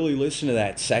 really listen to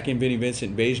that second Vinnie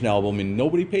Vincent Invasion album, and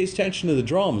nobody pays attention to the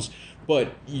drums,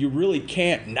 but you really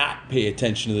can't not pay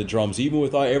attention to the drums, even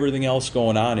with everything else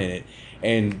going on in it.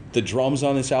 And the drums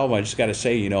on this album, I just got to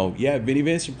say, Vinnie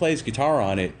Vincent plays guitar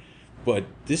on it, but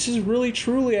this is really,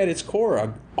 truly, at its core,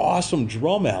 an awesome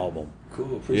drum album.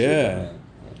 Cool, appreciate that, man.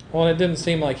 Well, it didn't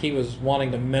seem like he was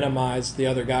wanting to minimize the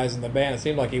other guys in the band. It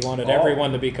seemed like he wanted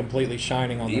everyone to be completely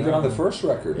shining on even on the first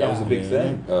record. That was a big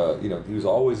thing. He was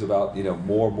always about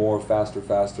more, faster,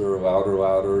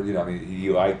 louder. He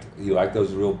liked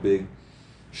those real big,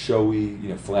 showy,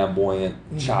 flamboyant,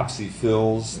 chopsy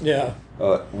fills. Yeah.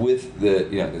 With the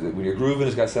when you're grooving,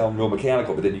 it's got to sound real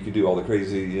mechanical, but then you can do all the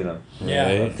crazy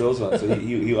fills on it. So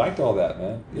he liked all that,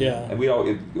 man. Yeah. And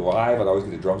live, I'd always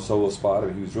get a drum solo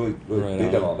spot. He was really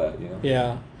big on all that.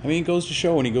 Yeah. It goes to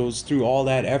show when he goes through all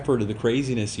that effort of the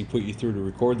craziness he put you through to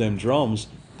record them drums,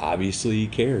 obviously he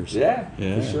cares. Yeah.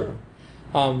 For sure.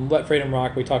 Let Freedom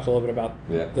Rock, we talked a little bit about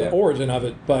the origin of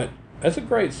it, but that's a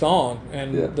great song,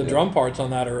 and the drum parts on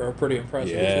that are pretty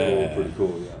impressive. Yeah, pretty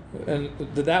cool,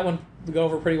 And did that one go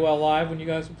over pretty well live when you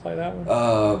guys would play that one?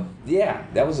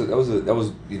 That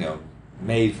was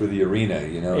made for the arena,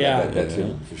 that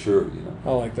tune, for sure,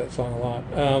 I like that song a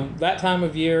lot. That Time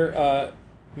of Year,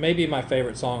 maybe my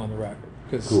favorite song on the record.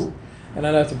 Cool. And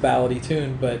I know it's a ballady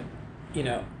tune, but,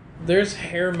 there's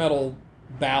hair metal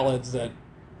ballads that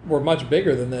were much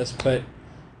bigger than this, but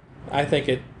I think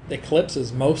it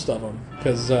eclipses most of them,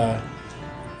 because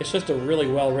it's just a really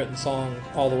well-written song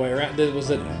all the way around. Did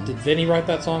Vinny write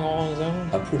that song all on his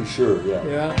own? I'm pretty sure, yeah.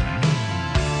 Yeah.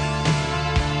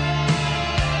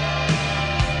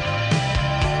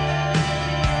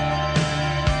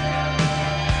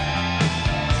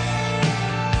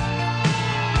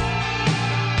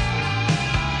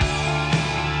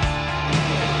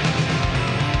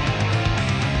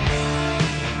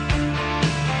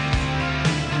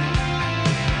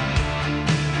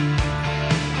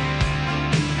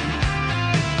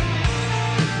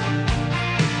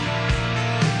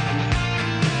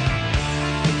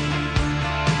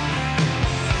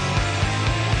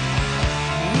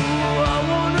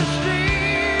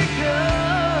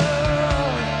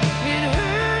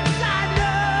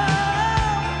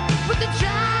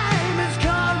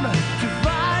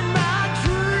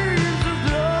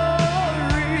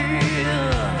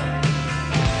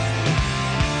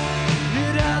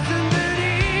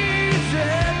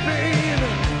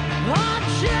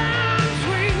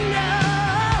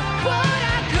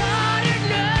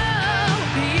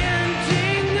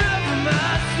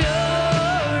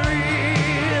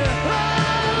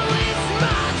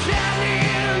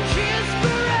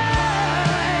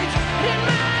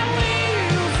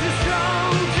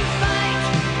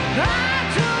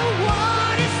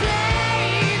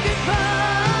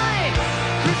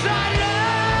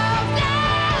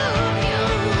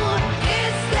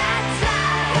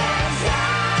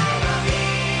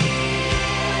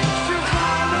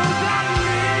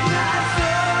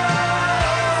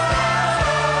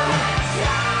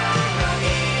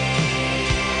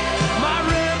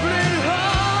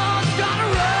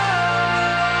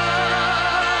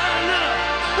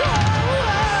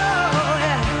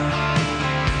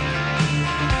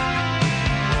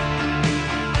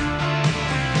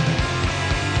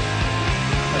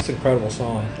 incredible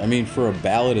song. I mean, for a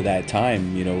ballad of that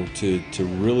time, you know, to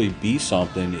really be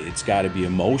something, it's got to be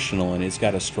emotional and it's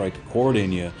got to strike a chord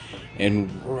in you. And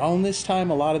around this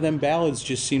time, a lot of them ballads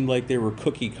just seemed like they were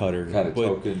cookie cutter. Kind of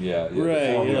token, yeah.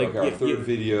 Right. Like our third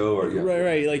video. Or, yeah.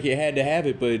 Right. Like you had to have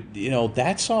it. But, you know,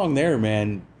 that song there,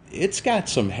 man, it's got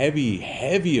some heavy,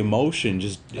 heavy emotion.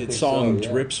 Just its song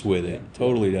drips with it.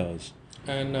 Totally does.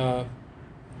 And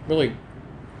really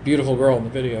beautiful girl in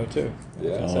the video, too.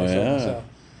 Yeah.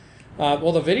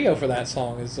 Well, the video for that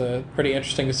song is pretty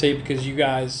interesting to see because you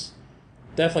guys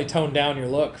definitely toned down your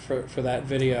look for that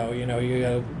video. You know, you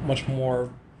got much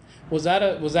more. Was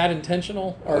that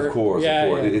intentional? Or, of course.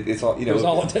 It's all, you know, it was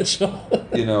all intentional.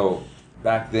 You know,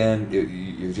 back then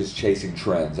you're just chasing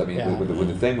trends. I mean, when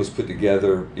the thing was put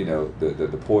together, you know,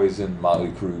 the Poison, Motley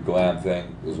Crue, glam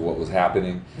thing was what was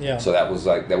happening. Yeah. So that was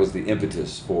the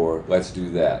impetus for let's do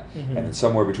that. Mm-hmm. And then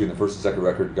somewhere between the first and second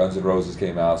record, Guns N' Roses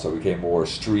came out, so it became more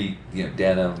street, you know,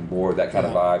 denim, more that kind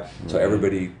of vibe. So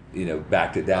everybody, you know,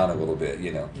 backed it down a little bit,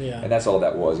 you know. Yeah. And that's all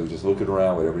that was. It was just looking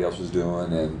around what everybody else was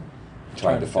doing and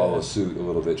trying to follow suit a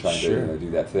little bit, trying to do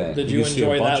that thing. Did you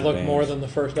enjoy that look more than the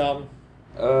first album?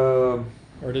 Or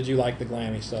did you like the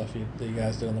glammy stuff that you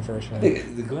guys did on the first one? I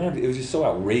think the glam, it was just so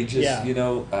outrageous, you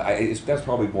know. That's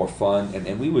probably more fun.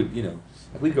 And we would, you know,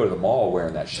 we'd go to the mall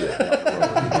wearing that shit.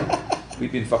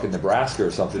 We'd be in fucking Nebraska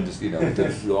or something, just, you know, with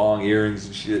the long earrings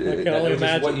and shit. That was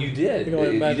just what you did.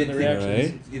 You didn't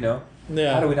think, you know.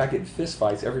 Yeah. How do we not get in fist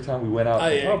fights every time we went out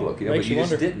in public? You know, but you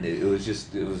just didn't. It was,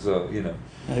 you know.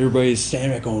 Everybody's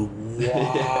standing there going,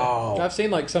 wow. I've seen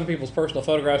like some people's personal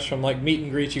photographs from like meet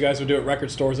and greets you guys would do at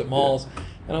record stores at malls,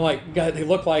 and I'm like, God, they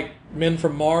look like men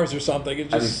from Mars or something.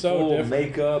 It's just so full different.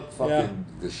 Makeup, fucking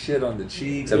the shit on the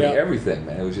cheeks. I mean, everything,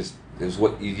 man. It was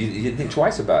what you didn't think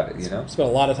twice about it, you know. Spent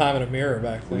a lot of time in a mirror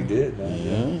back then. We did,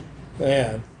 man. Yeah.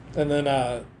 Man, and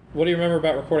then what do you remember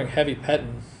about recording Heavy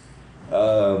Pettin'?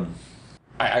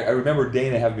 I remember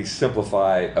Dana having me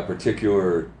simplify a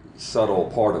particular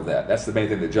subtle part of that. That's the main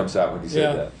thing that jumps out when he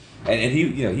said that. And he,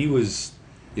 you know, he was,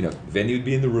 you know, Vinny would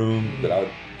be in the room, but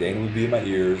Dana would be in my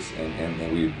ears, and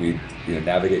we'd you know,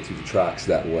 navigate through the tracks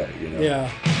that way, you know. Yeah.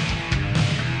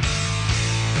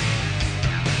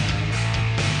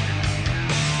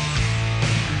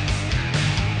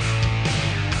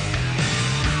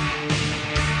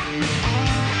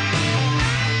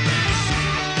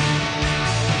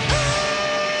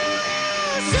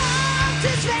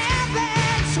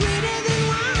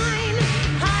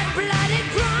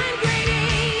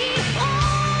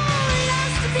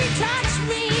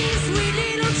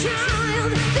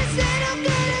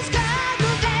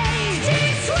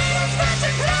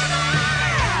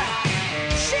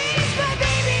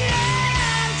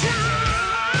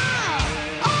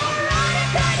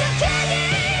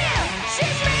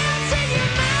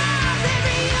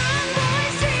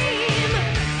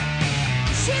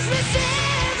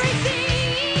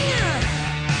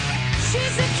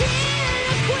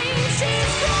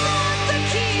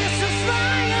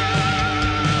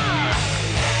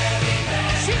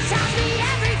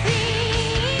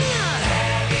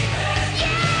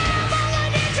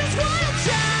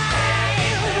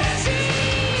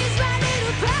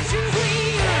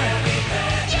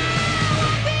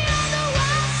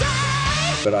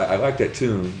 But I like that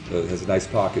tune. It has a nice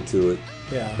pocket to it.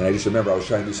 Yeah. And I just remember I was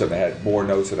trying to do something that had more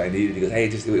notes than I needed. He goes, hey,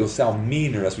 it'll sound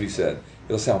meaner. That's what he said.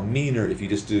 It'll sound meaner if you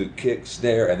just do kick,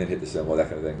 snare, and then hit the cymbal, that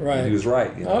kind of thing. Right. And he was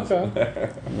right. You know? Okay.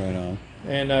 Right on.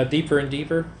 And Deeper and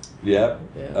Deeper? Yeah.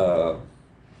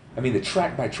 I mean, the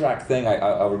track-by-track thing,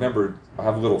 I remember, I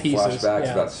have little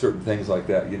flashbacks about certain things like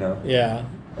that, you know? Yeah.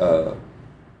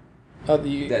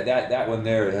 That one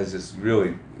there has this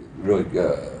really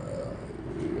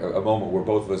a moment where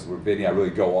both of us, where Vinny and I really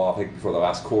go off, I think before the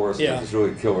last chorus. Yeah. There's this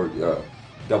really killer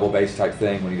double bass type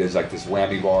thing when he does like this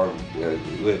whammy bar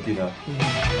lick, you know.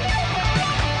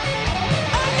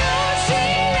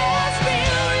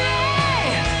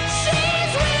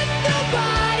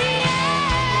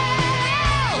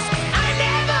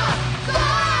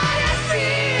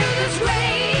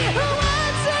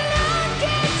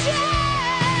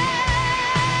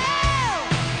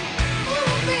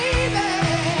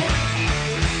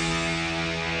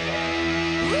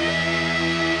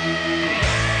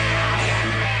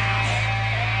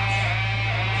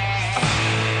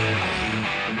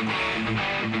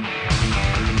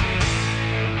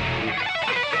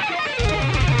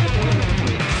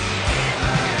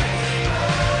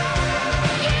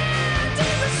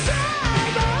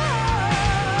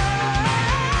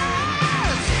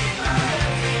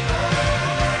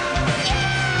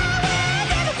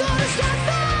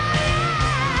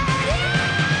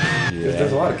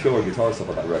 lot of killer guitar stuff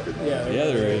on that record, man. Yeah,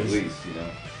 there is. At least, you know.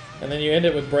 And then you end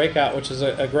it with Breakout, which is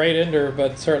a great ender,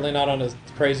 but certainly not on as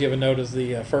crazy of a note as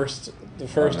the first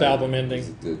album ending. Is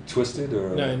it Twisted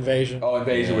or No, Invasion. Oh,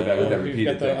 Invasion with that repeated You've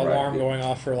got the thing, alarm right? going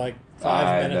off for like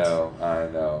 5 minutes. I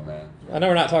know, man. I know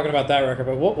we're not talking about that record,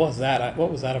 but what was that?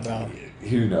 What was that about?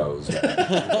 Who knows, man?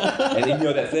 And you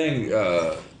know that thing,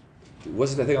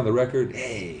 wasn't that thing on the record?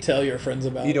 Hey, Tell your friends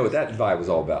about it. you know what that vibe was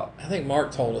all about? I think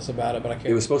Mark told us about it, but I can't.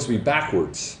 It was supposed to be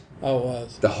backwards. Oh, it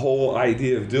was. The whole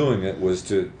idea of doing it was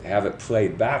to have it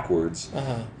played backwards.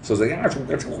 So it's like,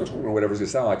 or whatever it's going to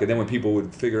sound like. And then when people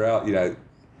would figure out, you know,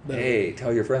 hey,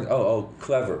 tell your friends, oh,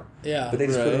 clever. Yeah. But they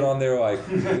just put it on there like,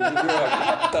 you're like,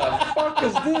 what the fuck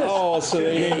is this? Oh, so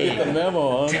they didn't get the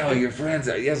memo, huh? Tell your friends.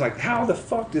 Yeah, it's like, how the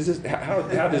fuck does this? How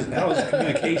is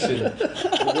communication?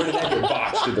 Where did that get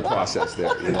botched in the process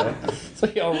there? You know. So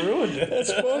y'all ruined it.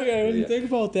 That's funny. I didn't think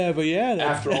about that, but yeah.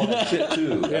 After all that shit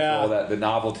too. After all that, the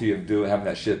novelty of having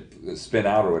that shit spin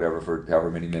out or whatever for however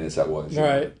many minutes that was.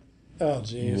 Right. Oh,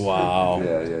 jeez. Wow.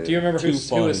 Yeah. Do you remember who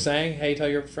was saying, "Hey, tell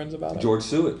your friends about it"? George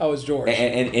Stewart. Oh, it was George.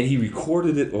 And he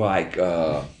recorded it like.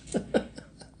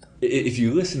 If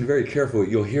you listen very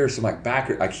carefully, you'll hear some like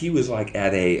background. Like he was like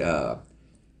at a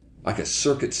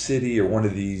Circuit City or one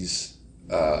of these.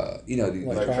 You know, the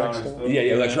electronics store. Yeah,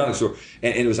 electronics store,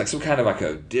 and it was like some kind of like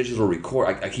a digital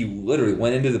record. Like he literally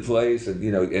went into the place and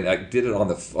and like did it on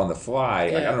the fly.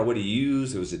 Yeah. Like, I don't know what he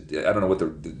used. It was I don't know what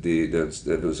if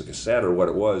it was a cassette or what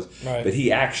it was. Right. But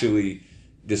he actually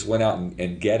just went out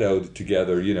and ghettoed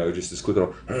together. Just this quick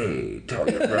little hey, tell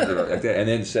your friends about like that, and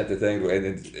then set the thing. And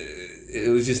then it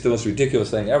was just the most ridiculous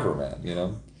thing ever,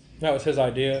 man. That was his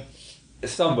idea.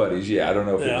 Somebody's, I don't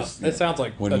know if it was. It sounds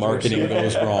like when marketing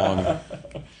goes wrong.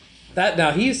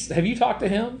 Have you talked to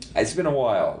him? It's been a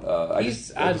while.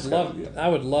 I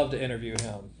would love to interview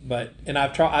him,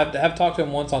 I've talked to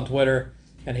him once on Twitter,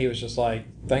 and he was just like,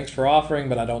 "Thanks for offering,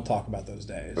 but I don't talk about those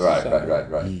days."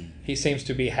 Right. He seems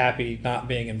to be happy not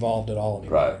being involved at all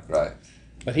anymore. Right.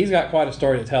 But he's got quite a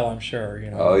story to tell, I'm sure.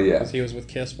 Oh yeah. Because he was with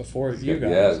Kiss before you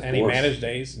guys, yeah, and he managed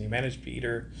Ace, and he managed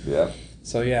Peter. Yeah.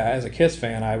 So as a Kiss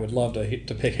fan, I would love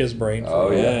to pick his brain.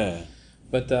 Yeah.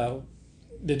 But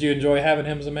did you enjoy having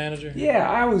him as a manager? Yeah,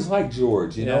 I always liked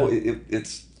George.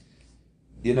 It's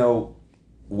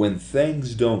when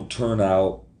things don't turn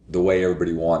out the way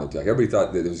everybody wanted to. Like everybody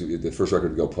thought that it was the first record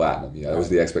to go platinum. That was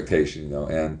the expectation.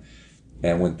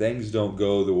 And when things don't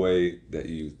go the way that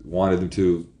you wanted them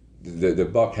to, the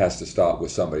buck has to stop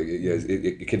with somebody.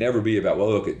 It can never be about, well,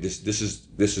 look, this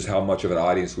is how much of an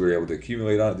audience we were able to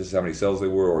accumulate on it. This is how many sales they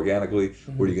were organically.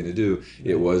 Mm-hmm. What are you going to do?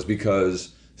 It was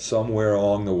because somewhere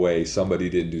along the way somebody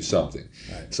didn't do something.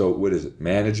 Right. So what is it?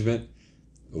 Management,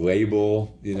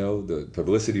 label, the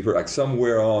publicity. Like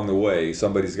somewhere along the way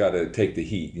somebody's got to take the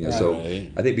heat. Right. So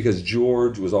I think because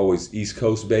George was always East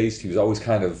Coast based, he was always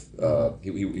kind of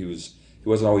he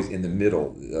wasn't always in the middle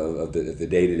of the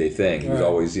day-to-day thing. He was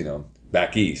always,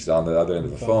 back east on the other end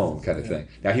of the phone kind of thing.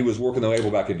 Now, he was working the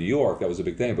label back in New York. That was a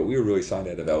big thing. But we were really signed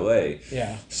out of L.A.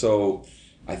 Yeah. So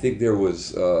I think there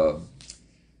was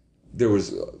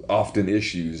often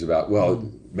issues about,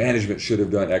 management should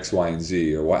have done X, Y, and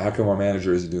Z. Or how come our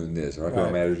manager isn't doing this? Or how come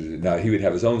our manager isn't... Now, he would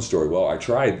have his own story. Well, I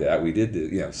tried that. We did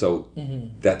this. So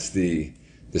that's the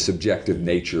subjective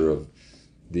nature of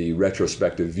the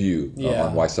retrospective view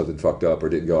on why something fucked up or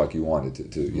didn't go like you wanted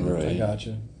it to. Right. I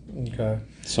gotcha. Okay.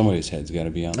 Somebody's head's got to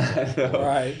be on that.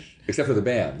 Right. Except for the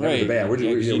band. Right. The band.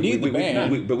 You need the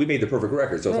band. But we made the perfect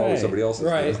record, so it's always somebody else's.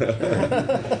 Right.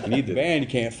 You need the band. You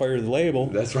can't fire the label.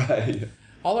 That's right.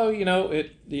 Although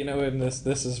in this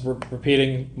is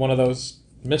repeating one of those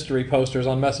mystery posters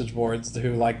on message boards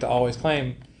who like to always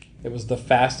claim it was the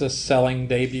fastest selling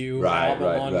debut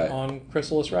album on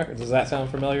Chrysalis Records. Does that sound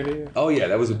familiar to you? Oh yeah,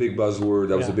 that was a big buzzword.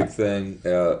 That was a big thing.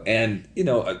 And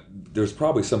there's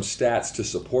probably some stats to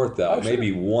support that. Oh,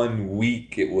 maybe 1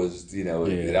 week it was it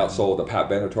outsold a Pat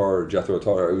Benatar or Jethro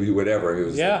Tull or whatever. It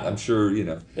was. I'm sure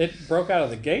it broke out of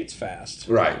the gates fast.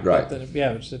 Right. But then,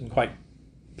 which didn't quite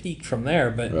peak from there.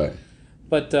 But right.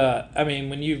 But I mean,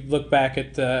 when you look back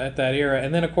at that era,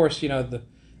 and then of course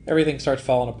everything starts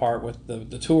falling apart with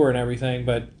the tour and everything.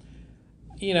 But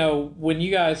when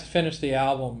you guys finished the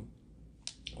album,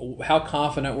 how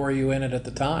confident were you in it at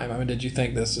the time? I mean, did you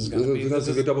think this is going to be? That's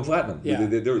a good double platinum. Yeah.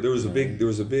 There was a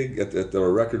big at the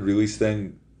record release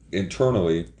thing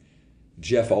internally.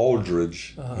 Jeff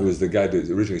Aldridge, who was the guy that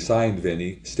originally signed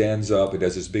Vinny, stands up and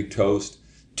does this big toast.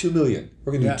 2 million.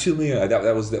 We're going to do 2 million.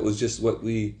 That was just what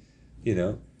we,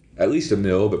 at least $1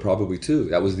 million, but probably 2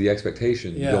 million. That was the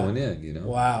expectation going in.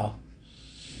 Wow.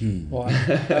 Wow.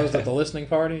 That was at the listening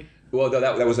party. Well,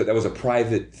 that was a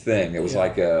private thing. It was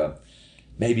like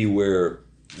maybe where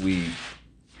we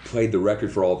played the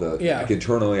record for all the like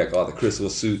internally, like all the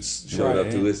Chrysalis suits showed up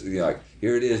to listen. Like,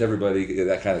 here it is, everybody,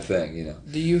 that kind of thing.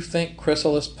 Do you think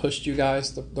Chrysalis pushed you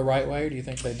guys the right way, or do you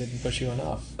think they didn't push you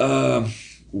enough?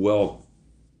 Well,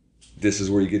 this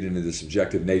is where you get into the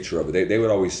subjective nature of it. They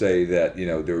would always say that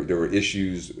there were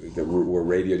issues that where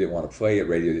radio didn't want to play it,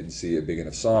 radio didn't see a big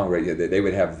enough song. Radio they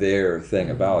would have their thing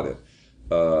about it.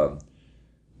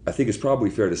 I think it's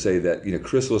probably fair to say that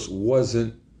Chrysalis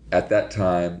wasn't at that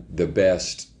time the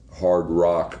best hard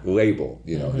rock label.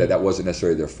 That wasn't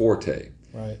necessarily their forte.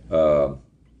 Right.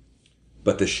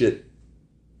 But the shit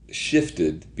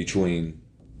shifted between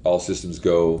All Systems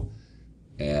Go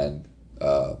and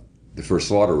the first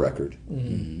Slaughter record.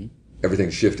 Mm-hmm. Everything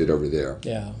shifted over there.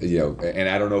 Yeah. And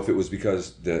I don't know if it was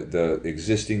because the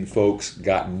existing folks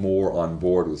got more on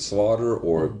board with Slaughter,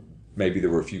 or maybe there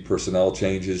were a few personnel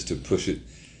changes to push it.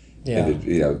 Yeah.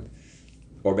 And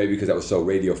or maybe because that was so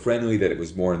radio friendly that it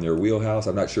was more in their wheelhouse.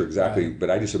 I'm not sure exactly,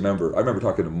 but I remember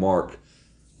talking to Mark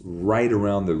right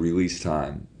around the release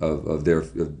time of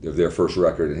their first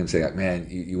record, and him saying, like, man,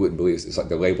 you wouldn't believe it. It's like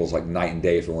the label's like night and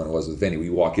day from when it was with Vinny.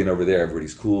 We walk in over there,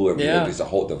 everybody's cool, everybody's the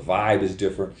vibe is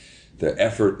different, the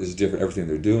effort is different, everything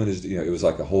they're doing is, it was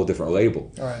like a whole different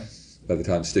label. Right. By the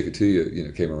time Stick It To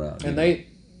You, came around. And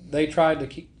they tried to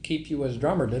keep you as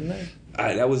drummer, didn't they?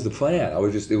 That was the plan. It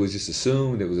was just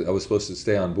assumed I was supposed to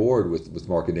stay on board with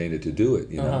Mark and Dana to do it,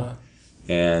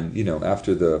 And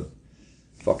after the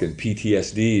fucking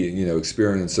PTSD,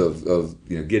 experience of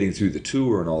getting through the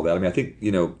tour and all that. I mean, I think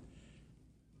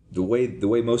the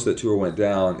way most of that tour went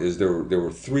down is there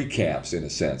were three camps in a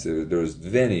sense. There was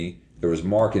Vinny, there was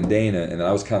Mark and Dana, and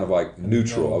I was kind of like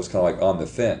neutral. I was kind of like on the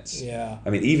fence. Yeah. I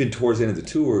mean, even towards the end of the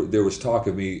tour, there was talk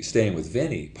of me staying with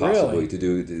Vinny possibly to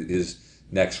do his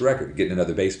next record, getting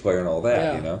another bass player and all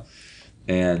that.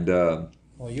 And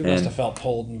well, you must have felt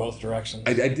pulled in both directions.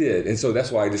 I did, and so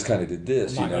that's why I just kind of did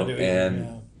this,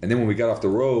 And then when we got off the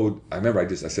road, I remember I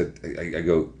said,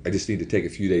 I just need to take a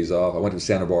few days off. I went to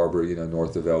Santa Barbara,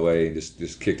 north of LA, and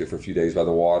just kicked it for a few days by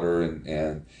the water,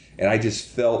 and I just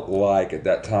felt like at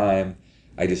that time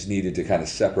I just needed to kind of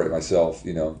separate myself. I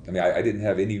mean, I didn't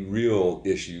have any real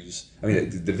issues. I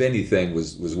mean, the Vinny thing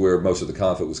was where most of the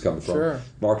conflict was coming from. Sure.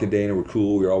 Mark and Dana were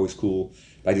cool. We were always cool.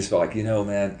 I just felt like,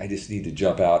 man, I just need to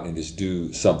jump out and just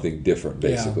do something different,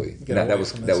 basically. Yeah,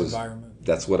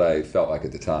 that's what I felt like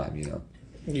at the time.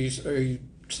 Are you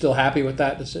still happy with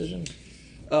that decision?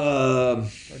 Or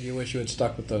do you wish you had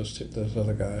stuck with those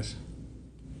other guys?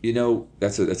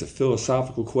 That's a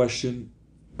philosophical question.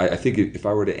 I think if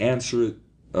I were to answer it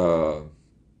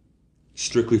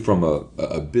strictly from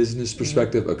a business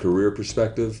perspective, a career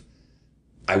perspective,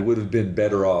 I would have been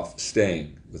better off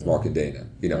staying with Mark and Dana.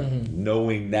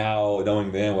 Knowing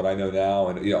then what I know now,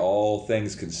 and all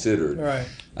things considered. Right.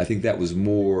 I think that was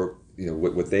more.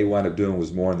 What they wound up doing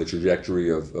was more in the trajectory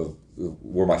of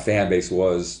where my fan base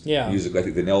was musically. I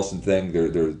think the Nelson thing,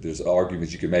 there's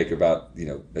arguments you can make about,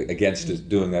 against it,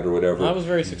 doing that or whatever. That was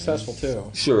very successful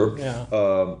too. Sure.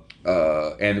 Yeah.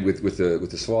 And with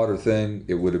the Slaughter thing,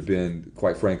 it would have been,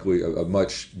 quite frankly, a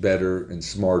much better and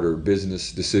smarter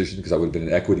business decision, because I would have been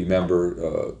an equity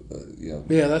member.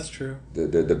 Yeah, that's true.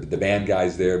 The band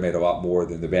guys there made a lot more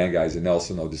than the band guys in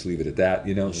Nelson. I'll just leave it at that.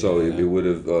 So it would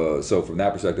have. So from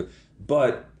that perspective,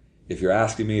 but if you're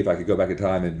asking me if I could go back in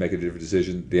time and make a different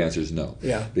decision, the answer is no.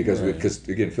 Yeah. Because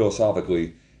again,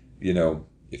 philosophically,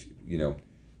 if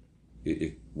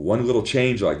one little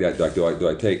change like that, do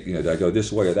I take, do I go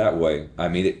this way or that way? I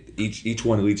mean, each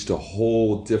one leads to a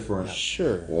whole different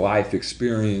life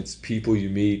experience, people you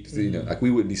meet. Like we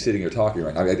wouldn't be sitting here talking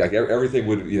right now. Like everything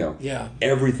would,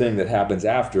 everything that happens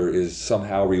after is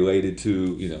somehow related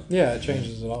to, it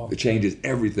changes it all. It changes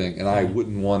everything, and I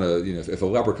wouldn't want to, if a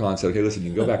leprechaun said, okay, listen, you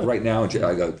can go back right now, and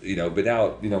I go, but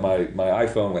now, my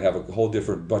iPhone would have a whole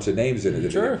different bunch of names in it.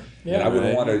 Sure. Yeah. And I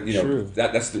wouldn't want to,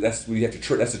 that's you have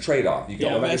to that's the trade off. You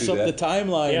don't mess up the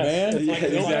timeline, man. It's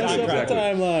like, don't mess up the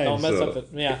timeline. Don't mess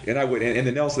up the And I would, and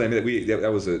the Nelson, I mean,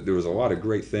 there was a lot of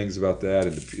great things about that,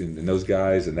 and those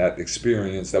guys and that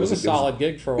experience. That was a solid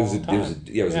gig for a long time.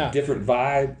 It was a different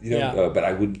vibe, but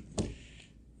I would.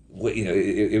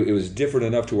 It was different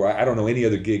enough to where I don't know any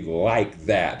other gig like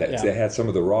that had some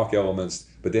of the rock elements,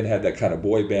 but then had that kind of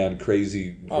boy band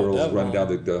crazy girls running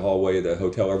down the hallway of the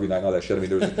hotel every night and all that shit. I mean,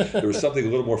 there was something a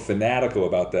little more fanatical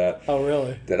about that. Oh,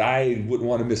 really? That I wouldn't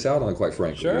want to miss out on, quite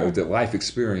frankly. Sure. The life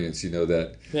experience,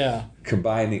 that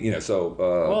combining,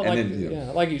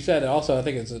 like you said, also I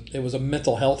think it was a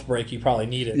mental health break you probably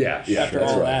needed. After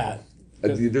all that.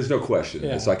 There's no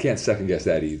question. So I can't second guess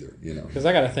that either. Because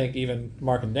I got to think even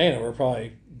Mark and Dana were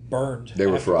probably burned. They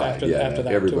were fried. After Yeah, that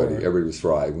everybody tour. was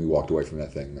fried. We walked away from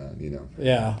that thing, man. You know.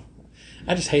 Yeah.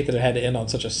 I just hate that it had to end on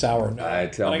such a sour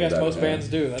note. Tell but I guess most it, man. bands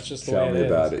do. That's just the Tell way it me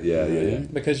is. about it. Yeah.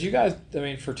 Because you guys, I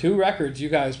mean, for 2 records, you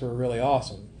guys were really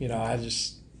awesome. You know, I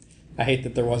hate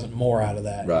that there wasn't more out of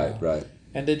that. Right, you know? right.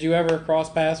 And did you ever cross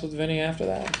paths with Vinny after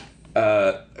that?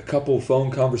 A couple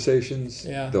phone conversations.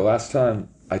 Yeah. The last time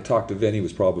I talked to Vinny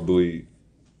was probably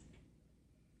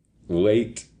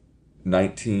late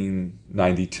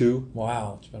 1992.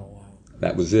 Wow, it's been a while.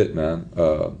 That was it, man.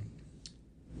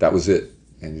 That was it,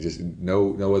 and you just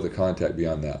no other contact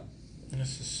beyond that.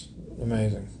 This is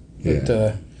amazing.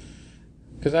 Yeah.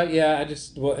 Because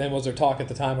and was there talk at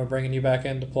the time of bringing you back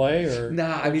into play, or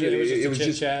Nah, I mean it was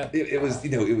just chat? it was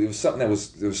it was something that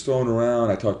was thrown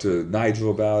around. I talked to Nigel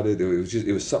about it.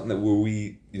 It was something that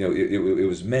it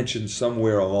was mentioned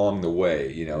somewhere along the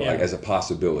way, like as a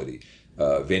possibility.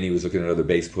 Vinny was looking at other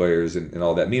bass players and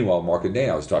all that. Meanwhile, Mark and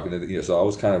Dana, I was talking to so I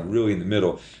was kind of really in the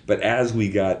middle. But as we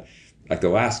got like the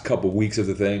last couple weeks of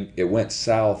the thing, it went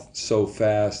south so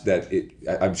fast that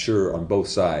I'm sure on both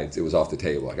sides it was off the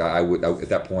table. Like I at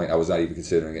that point I was not even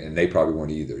considering it, and they probably weren't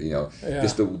either.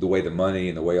 Just the way the money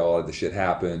and the way all of the shit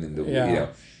happened, and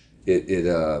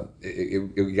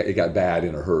it got bad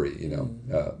in a hurry.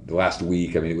 The last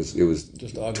week, I mean, it was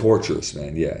just torturous,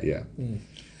 man. Yeah.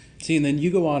 See, and then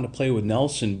you go on to play with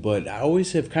Nelson, but I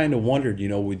always have kind of wondered,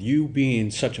 with you being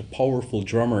such a powerful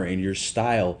drummer and your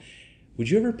style,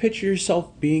 would you ever picture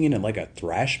yourself being in like a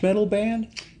thrash metal band?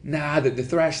 Nah, the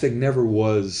thrash thing never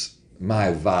was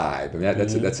my vibe. I mean,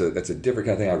 that's a different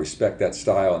kind of thing. I respect that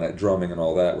style and that drumming and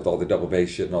all that with all the double bass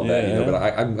shit and all that. But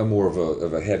I'm more of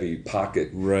a heavy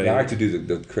pocket. Right. I like to do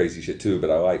the crazy shit too,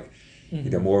 but I like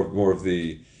more of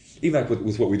the. Even like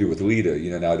with what we do with Lita,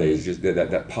 nowadays, just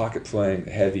that pocket playing,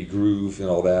 heavy groove and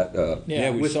all that.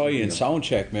 We saw you in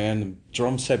Soundcheck, man. The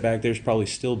drum set back there's probably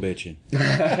still bitching.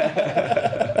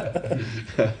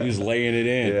 He was laying it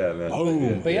in. Yeah, man.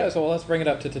 Boom. But so let's bring it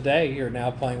up to today. You're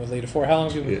now playing with Lita. How long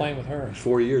have you been playing with her?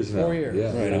 4 years now. 4 years.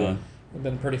 Yeah. Right on. It's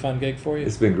been a pretty fun gig for you.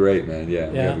 It's been great, man.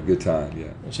 Yeah, we have a good time. Yeah.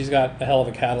 And she's got a hell of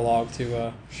a catalog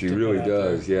to. She really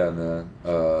does. Yeah, man.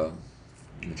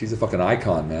 She's a fucking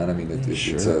icon, man. I mean,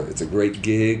 it's a great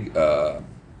gig.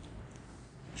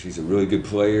 She's a really good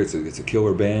player. It's a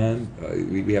killer band.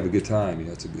 We have a good time.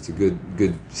 It's a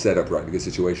good setup, right? A good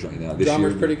situation right now. This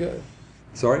Drummer's year, pretty good.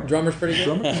 Sorry? Drummer's pretty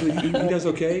good. Drummer, he does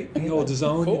okay. He holds his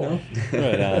own, Cool.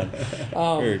 Right on.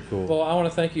 Very cool. Well, I want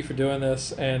to thank you for doing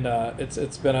this, and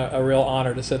it's been a real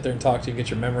honor to sit there and talk to you and get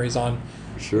your memories on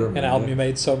an album you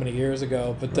made so many years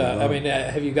ago. But I mean,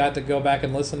 have you got to go back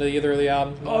and listen to either of the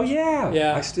albums? Oh yeah.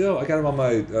 I got them on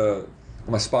my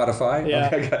Spotify. Yeah.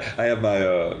 I have my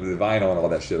the vinyl and all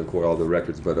that shit, of course, all the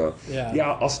records. But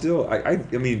I'll still. I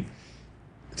mean.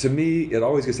 To me, it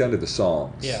always gets down to the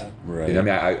songs. Yeah, right. I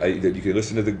mean, you can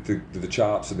listen to the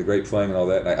chops and the great playing and all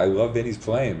that. And I love Vinny's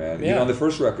playing, man. Yeah. Even on the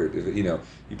first record, you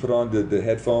put on the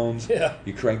headphones. Yeah.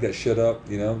 You crank that shit up.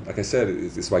 Like I said,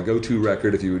 it's my go-to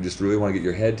record if you just really want to get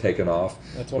your head taken off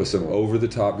with some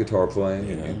over-the-top guitar playing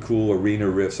and cool arena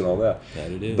riffs and all that.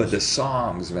 That it is. But the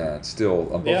songs, man, still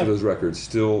on both of those records,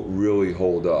 still really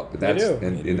hold up. And that's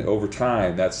and over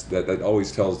time, that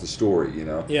always tells the story.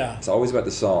 Yeah. It's always about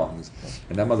the songs.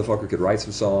 And that motherfucker could write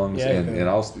some songs, and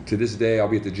I'll to this day I'll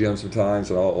be at the gym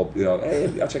sometimes, and I'll hey,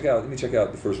 let me check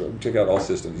out the first one. Check out all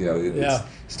systems. It's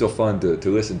still fun to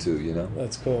listen to.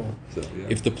 That's cool. So,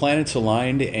 If the planets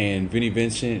aligned and Vinnie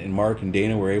Vincent and Mark and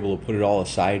Dana were able to put it all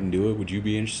aside and do it, would you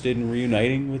be interested in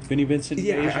reuniting with Vinnie Vincent?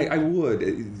 Yeah, I would.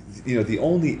 The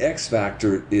only X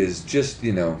factor is just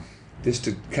just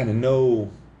to kind of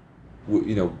know,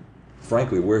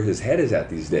 frankly, where his head is at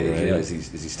these days. Right. Is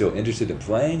he still interested in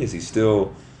playing? Is he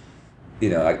still,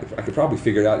 I could probably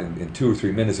figure it out in 2 or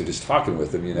 3 minutes of just talking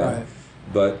with him, Right.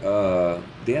 But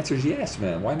the answer is yes,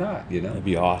 man. Why not? That'd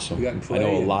be awesome. We got to play I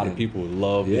know a lot of people would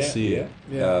love to see it.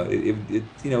 Yeah.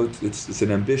 It's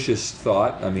an ambitious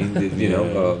thought. I mean,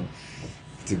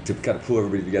 to kind of pull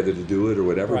everybody together to do it or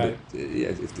whatever. Right.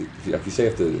 But like you say,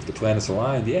 if the planets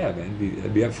aligned, yeah, man,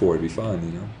 I'd be up for it. It'd be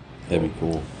fun, That'd be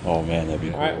cool. Oh man, that'd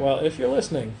be cool. All right. Well, if you're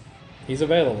listening, he's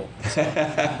available. So.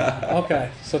 Okay.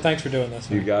 So thanks for doing this,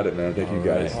 man. You got it, man. Thank you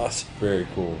guys. Right. Awesome. Very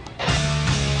cool.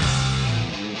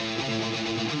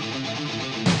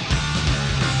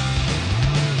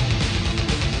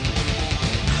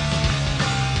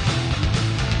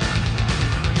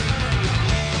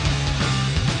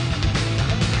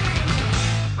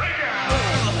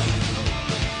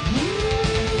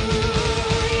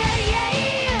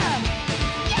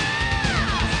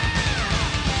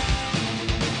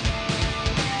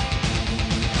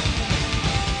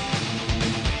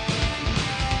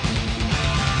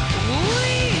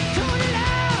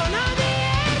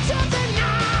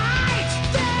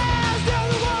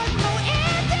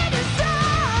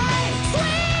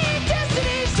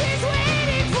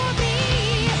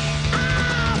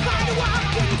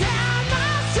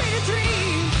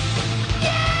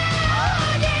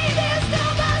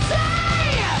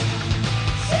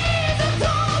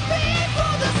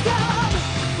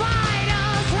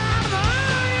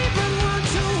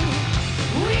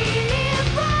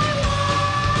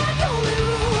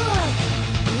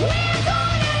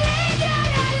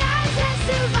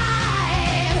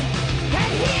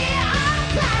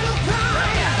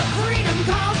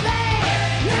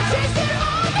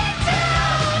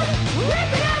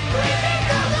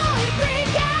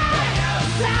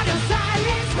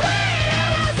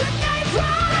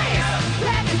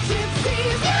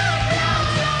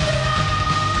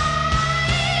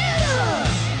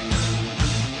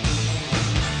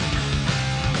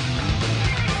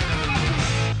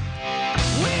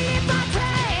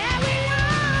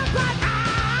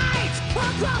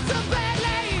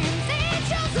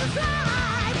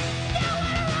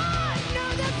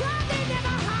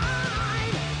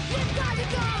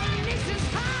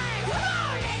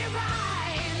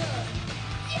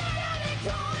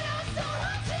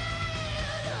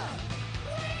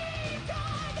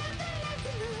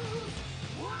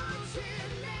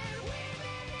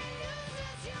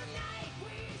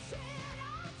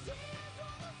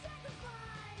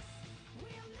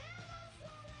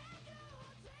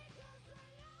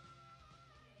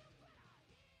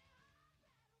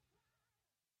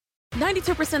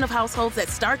 92% of households that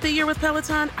start the year with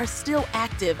Peloton are still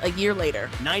active a year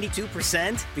later.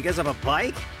 92% because of a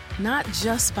bike? Not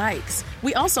just bikes.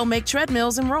 We also make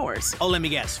treadmills and rowers. Oh, let me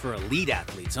guess, for elite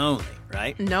athletes only,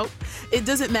 right? Nope. It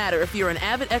doesn't matter if you're an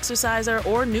avid exerciser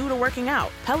or new to working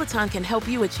out. Peloton can help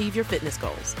you achieve your fitness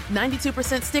goals.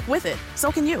 92% stick with it.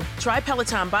 So can you. Try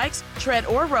Peloton bikes, tread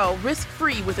or row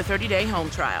risk-free with a 30-day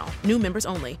home trial. New members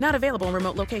only. Not available in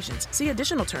remote locations. See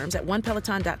additional terms at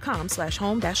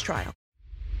onepeloton.com/home-trial.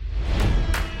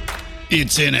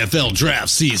 It's NFL draft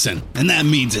season, and that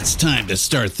means it's time to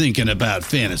start thinking about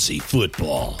fantasy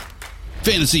football.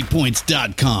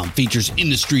 FantasyPoints.com features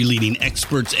industry-leading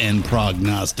experts and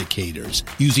prognosticators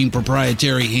using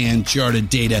proprietary hand-charted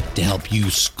data to help you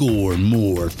score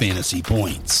more fantasy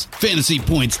points.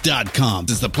 FantasyPoints.com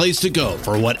is the place to go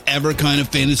for whatever kind of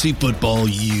fantasy football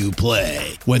you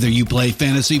play. Whether you play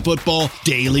fantasy football,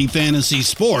 daily fantasy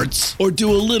sports, or do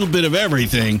a little bit of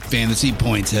everything, Fantasy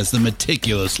Points has the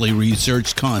meticulously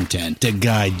researched content to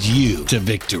guide you to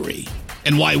victory.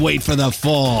 And why wait for the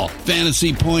fall?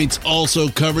 Fantasy Points also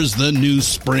covers the new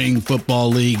spring football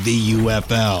league, the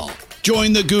UFL.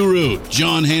 Join the guru,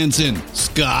 John Hansen,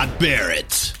 Scott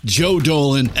Barrett, Joe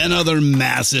Dolan, and other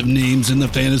massive names in the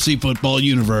fantasy football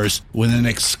universe with an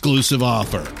exclusive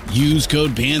offer. Use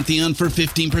code Pantheon for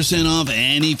 15% off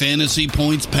any Fantasy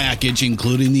Points package,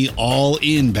 including the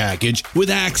all-in package,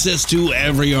 with access to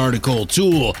every article,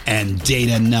 tool, and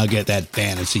data nugget that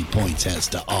Fantasy Points has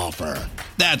to offer.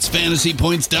 That's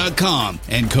FantasyPoints.com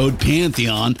and code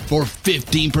Pantheon for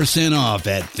 15% off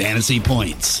at Fantasy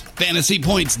Points.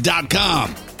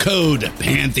 FantasyPoints.com, code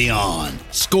Pantheon.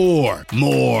 Score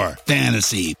more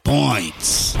fantasy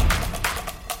points.